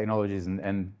technologies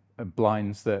and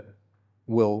blinds that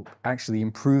will actually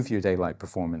improve your daylight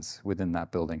performance within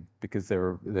that building because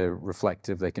they're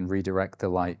reflective. They can redirect the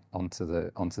light onto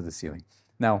the ceiling.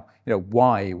 Now,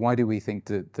 why do we think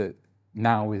that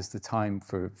now is the time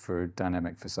for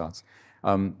dynamic facades?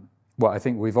 Well, I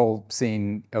think we've all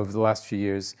seen over the last few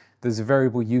years, there's a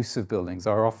variable use of buildings.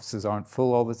 Our offices aren't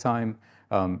full all the time.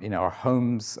 Our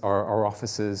homes, our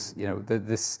offices,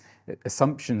 this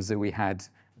assumptions that we had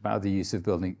about the use of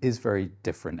building is very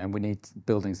different, and we need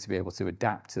buildings to be able to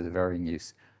adapt to the varying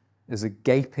use. There's a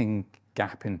gaping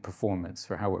gap in performance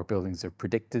for how our buildings are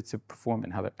predicted to perform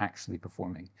and how they're actually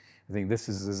performing. I think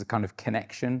there's a kind of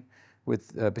connection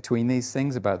with between these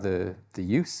things about the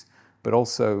use, but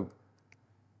also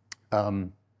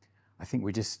I think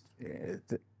we just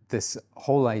this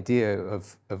whole idea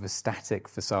of a static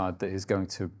facade that is going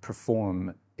to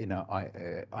perform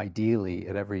ideally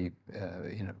at every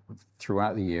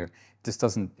throughout the year just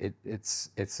doesn't. It's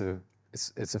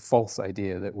a false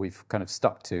idea that we've kind of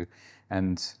stuck to,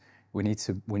 and we need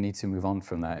to move on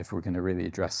from that if we're going to really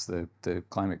address the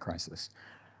climate crisis.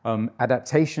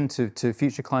 Adaptation to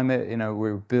future climate.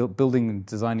 We're building and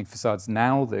designing facades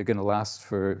now that are going to last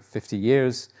for 50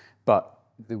 years, but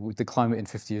the climate in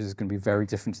 50 years is going to be very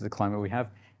different to the climate we have.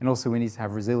 And also we need to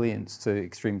have resilience to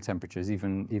extreme temperatures.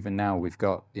 Even now we've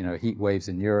got heat waves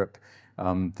in Europe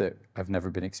that have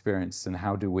never been experienced. And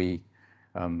how do we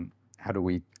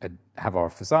have our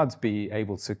facades be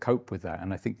able to cope with that?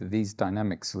 And I think that these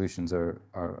dynamic solutions are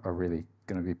really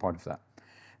going to be part of that.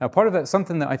 Now, part of that,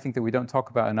 something that I think that we don't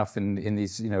talk about enough in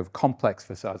these complex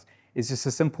facades, is just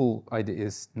a simple idea: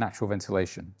 is natural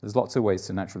ventilation. There's lots of ways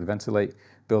to naturally ventilate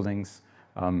buildings.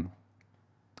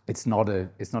 It's not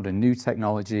a new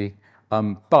technology,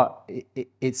 but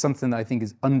it's something that I think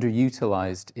is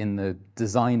underutilized in the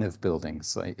design of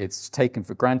buildings. It's taken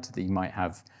for granted that you might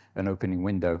have an opening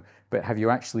window, but have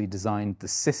you actually designed the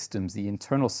systems, the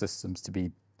internal systems, to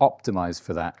be optimized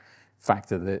for that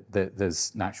factor that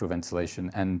there's natural ventilation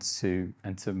and to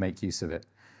make use of it?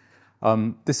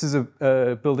 This is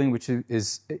a building which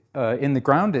is in the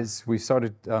ground. We've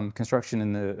started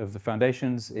construction of the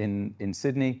foundations in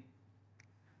Sydney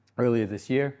earlier this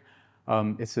year.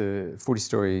 It's a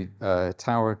 40-story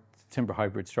tower, timber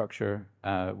hybrid structure.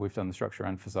 We've done the structure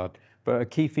and facade. But a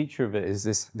key feature of it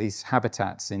is these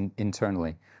habitats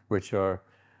internally, which are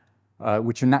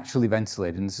naturally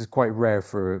ventilated. And this is quite rare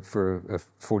for a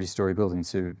 40-story building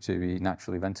to be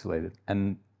naturally ventilated.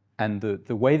 And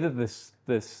the way that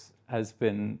this has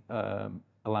been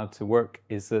allowed to work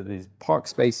is that these park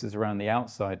spaces around the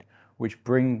outside, which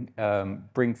bring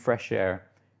fresh air.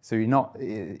 So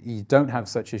you don't have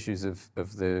such issues of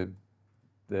the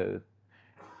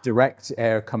direct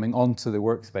air coming onto the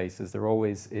workspaces.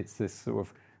 It's this sort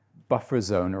of buffer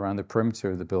zone around the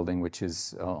perimeter of the building, which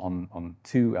is on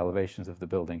two elevations of the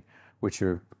building, which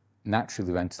are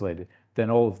naturally ventilated.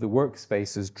 Then all of the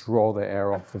workspaces draw the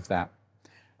air off of that.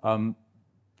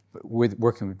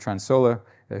 Working with Transolar,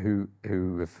 who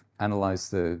have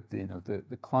analysed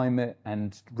the climate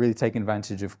and really taken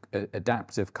advantage of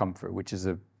adaptive comfort, which is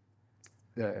a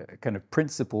kind of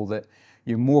principle that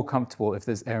you're more comfortable if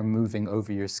there's air moving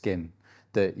over your skin,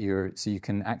 so you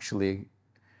can actually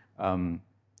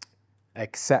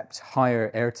accept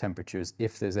higher air temperatures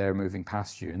if there's air moving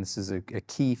past you. And this is a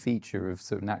key feature of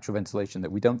sort of natural ventilation that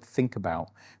we don't think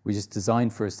about. We just design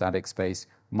for a static space,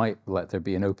 might let there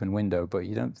be an open window, but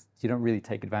you don't really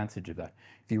take advantage of that.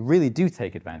 If you really do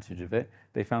take advantage of it,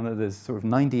 they found that there's sort of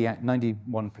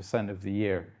 91% of the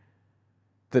year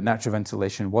that natural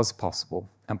ventilation was possible.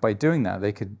 And by doing that,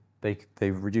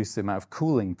 they reduced the amount of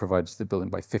cooling provided to the building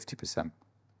by 50%.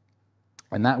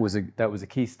 And that was a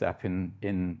key step in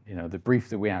the brief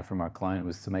that we had from our client,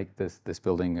 was to make this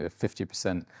building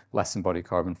 50% less embodied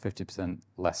carbon, 50%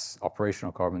 less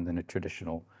operational carbon than a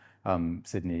traditional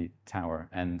Sydney tower.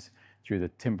 And through the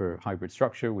timber hybrid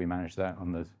structure, we managed that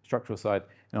on the structural side.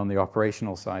 And on the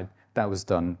operational side, that was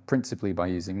done principally by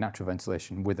using natural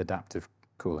ventilation with adaptive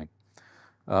cooling.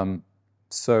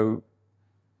 So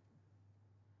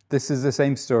this is the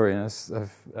same story. And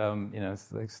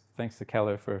thanks to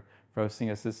Keller for hosting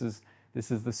us. This is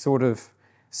the sort of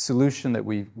solution that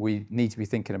we need to be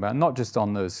thinking about, not just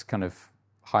on those kind of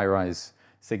high-rise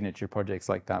signature projects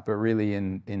like that, but really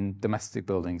in domestic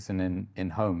buildings and in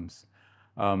homes.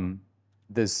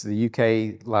 The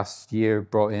UK last year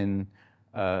brought in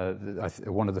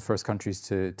one of the first countries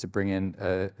to bring in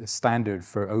a standard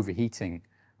for overheating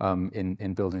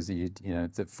in buildings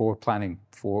that for planning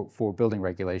for building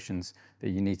regulations, that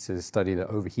you need to study the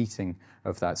overheating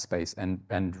of that space, and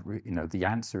the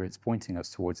answer it's pointing us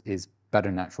towards is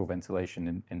better natural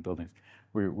ventilation in buildings.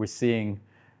 We're seeing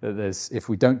that if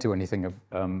we don't do anything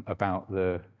about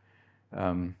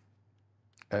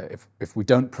if we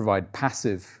don't provide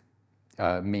passive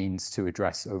means to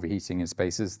address overheating in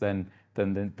spaces, then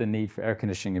the need for air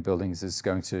conditioning in buildings is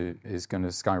going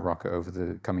to skyrocket over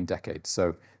the coming decades.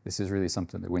 So this is really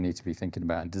something that we need to be thinking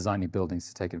about and designing buildings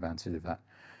to take advantage of that.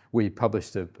 We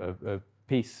published a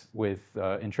piece with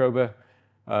Introba,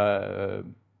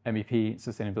 MEP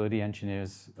sustainability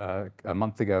engineers, a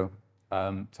month ago,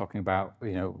 talking about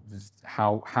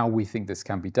how we think this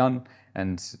can be done,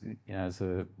 and as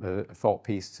a thought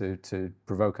piece to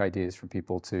provoke ideas from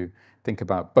people to think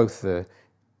about both the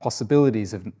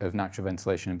possibilities of natural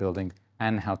ventilation in building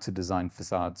and how to design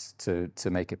facades to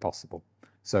make it possible.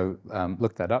 So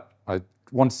look that up. I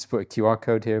wanted to put a QR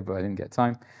code here, but I didn't get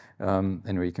time.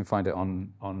 Anyway, you can find it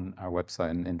on our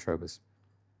website and Introbas.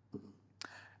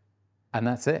 And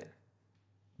that's it.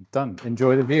 Done.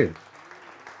 Enjoy the view.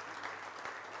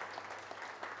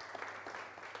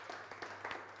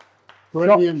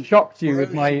 Shocked you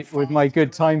with my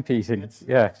good timepiecing.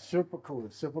 Yeah. Super cool,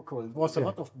 super cool. It was a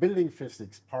lot of building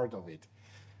physics part of it.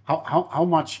 How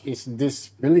much is this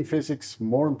building physics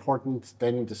more important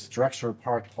than the structural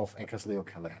part of Eckersley or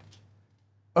Keller?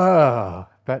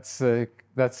 That's a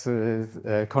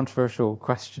controversial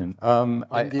question.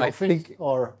 I think,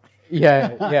 or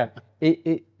yeah.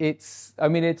 It's. I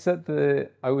mean, it's at the.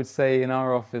 I would say in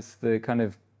our office, the kind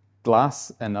of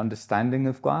glass and understanding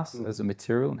of glass as a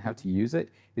material and how to use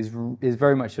it is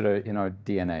very much in our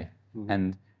DNA,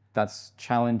 and that's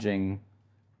challenging.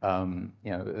 An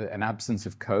absence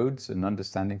of codes and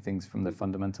understanding things from the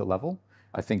fundamental level.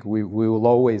 I think we will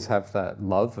always have that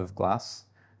love of glass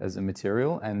as a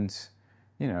material, and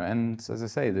and as I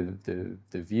say, the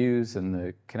views and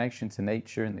the connection to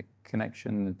nature and the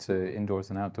connection to indoors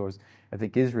and outdoors, I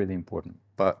think is really important.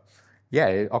 But yeah,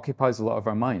 it occupies a lot of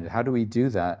our mind. How do we do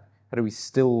that? How do we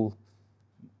still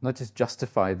not just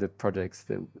justify the projects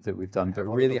that we've done, but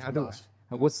really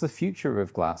what's the future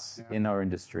of glass in our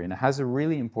industry? And it has a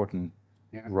really important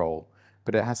role,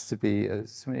 but it has to be it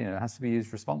has to be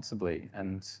used responsibly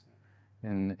and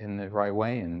in the right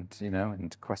way,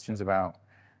 and questions about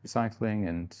recycling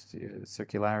and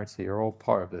circularity are all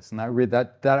part of this, and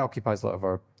that occupies a lot of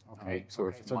our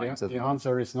sort of minds. So the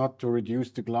answer is not to reduce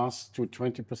the glass to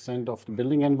 20% of the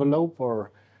building envelope,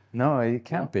 or no, it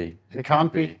can't be. It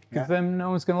can't be, because then no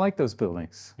one's going to like those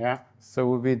buildings. Yeah. So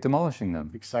we'll be demolishing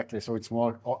them. Exactly. So it's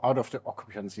more out of the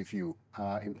occupancy view,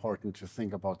 important to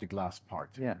think about the glass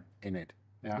part. In it.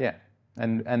 Yeah. Yeah.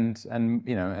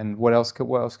 And what else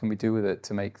can we do with it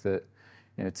to make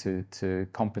to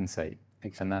compensate?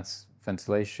 And that's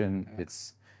ventilation.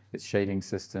 It's shading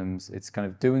systems. It's kind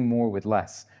of doing more with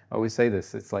less. I always say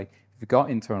this. It's like, if you've got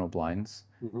internal blinds,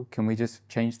 can we just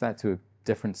change that to a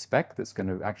different spec that's going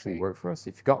to actually work for us?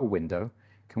 If you've got a window,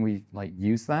 can we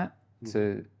use that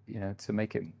to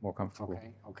make it more comfortable?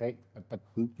 Okay. But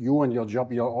you and your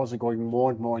job, you're also going more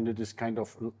and more into this kind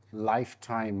of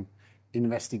lifetime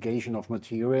investigation of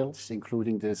materials,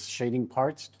 including the shading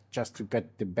parts, just to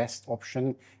get the best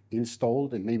option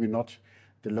installed and maybe not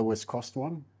the lowest cost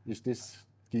one. Is this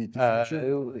the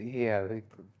future? Yeah.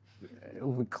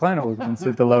 Klein always wants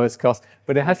the lowest cost,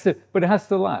 but it has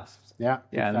to last. Yeah.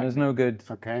 Yeah, exactly. And there's no good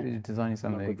designing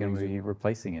something you're going to be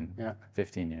replacing in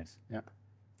 15 years. Yeah.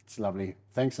 It's lovely.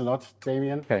 Thanks a lot,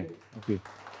 Damian. Okay. Thank you.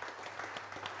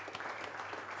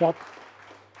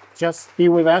 Just be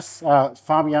with us,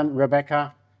 Fabian,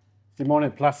 Rebecca,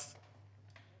 Simone, plus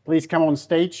please come on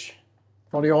stage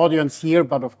for the audience here,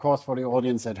 but of course for the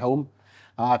audience at home.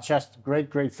 Just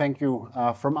great thank you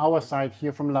from our side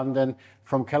here from London,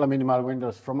 from Keller Minimal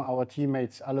Windows, from our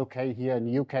teammates AluK here in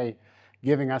the UK,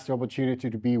 giving us the opportunity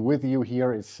to be with you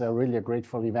here. It's really a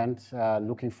grateful event.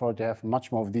 Looking forward to have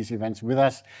much more of these events with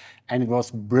us. And it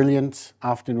was brilliant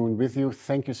afternoon with you.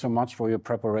 Thank you so much for your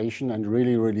preparation and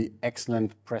really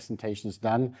excellent presentations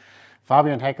done.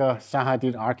 Fabian Hecker, Zaha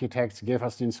Hadid Architects gave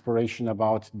us the inspiration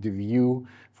about the view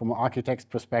from an architect's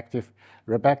perspective.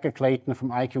 Rebecca Clayton from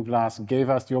IQ Glass gave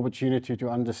us the opportunity to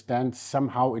understand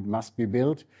somehow it must be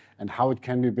built and how it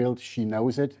can be built. She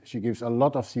knows it. She gives a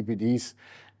lot of CPDs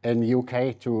in the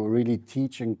UK to really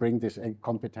teach and bring this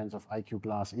competence of IQ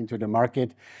Glass into the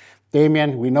market.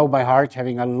 Damian, we know by heart,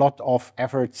 having a lot of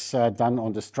efforts done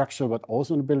on the structure, but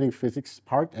also on the building physics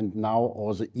part, and now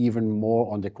also even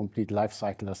more on the complete life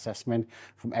cycle assessment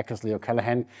from Eckersley or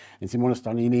Callaghan. And Simone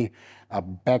Starnini, a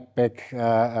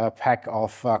pack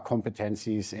of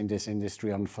competencies in this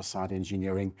industry on facade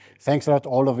engineering. Thanks a lot,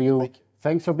 all of you.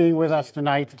 Thanks for being with us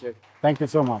tonight. Thank you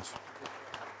so much.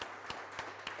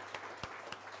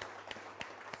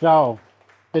 So,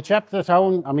 The chapter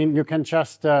zone, I mean, you can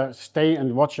just stay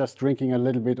and watch us drinking a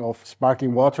little bit of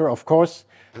sparkling water, of course.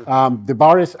 The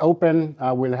bar is open.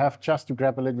 We'll have just to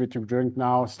grab a little bit to drink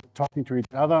now, talking to each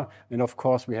other. And of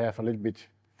course, we have a little bit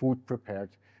food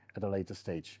prepared at a later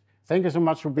stage. Thank you so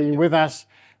much for being with us.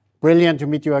 Brilliant to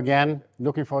meet you again.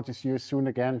 Looking forward to see you soon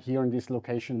again here in this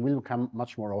location. We'll come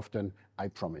much more often, I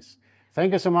promise.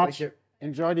 Thank you so much. Thank you.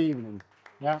 Enjoy the evening.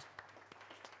 Yeah.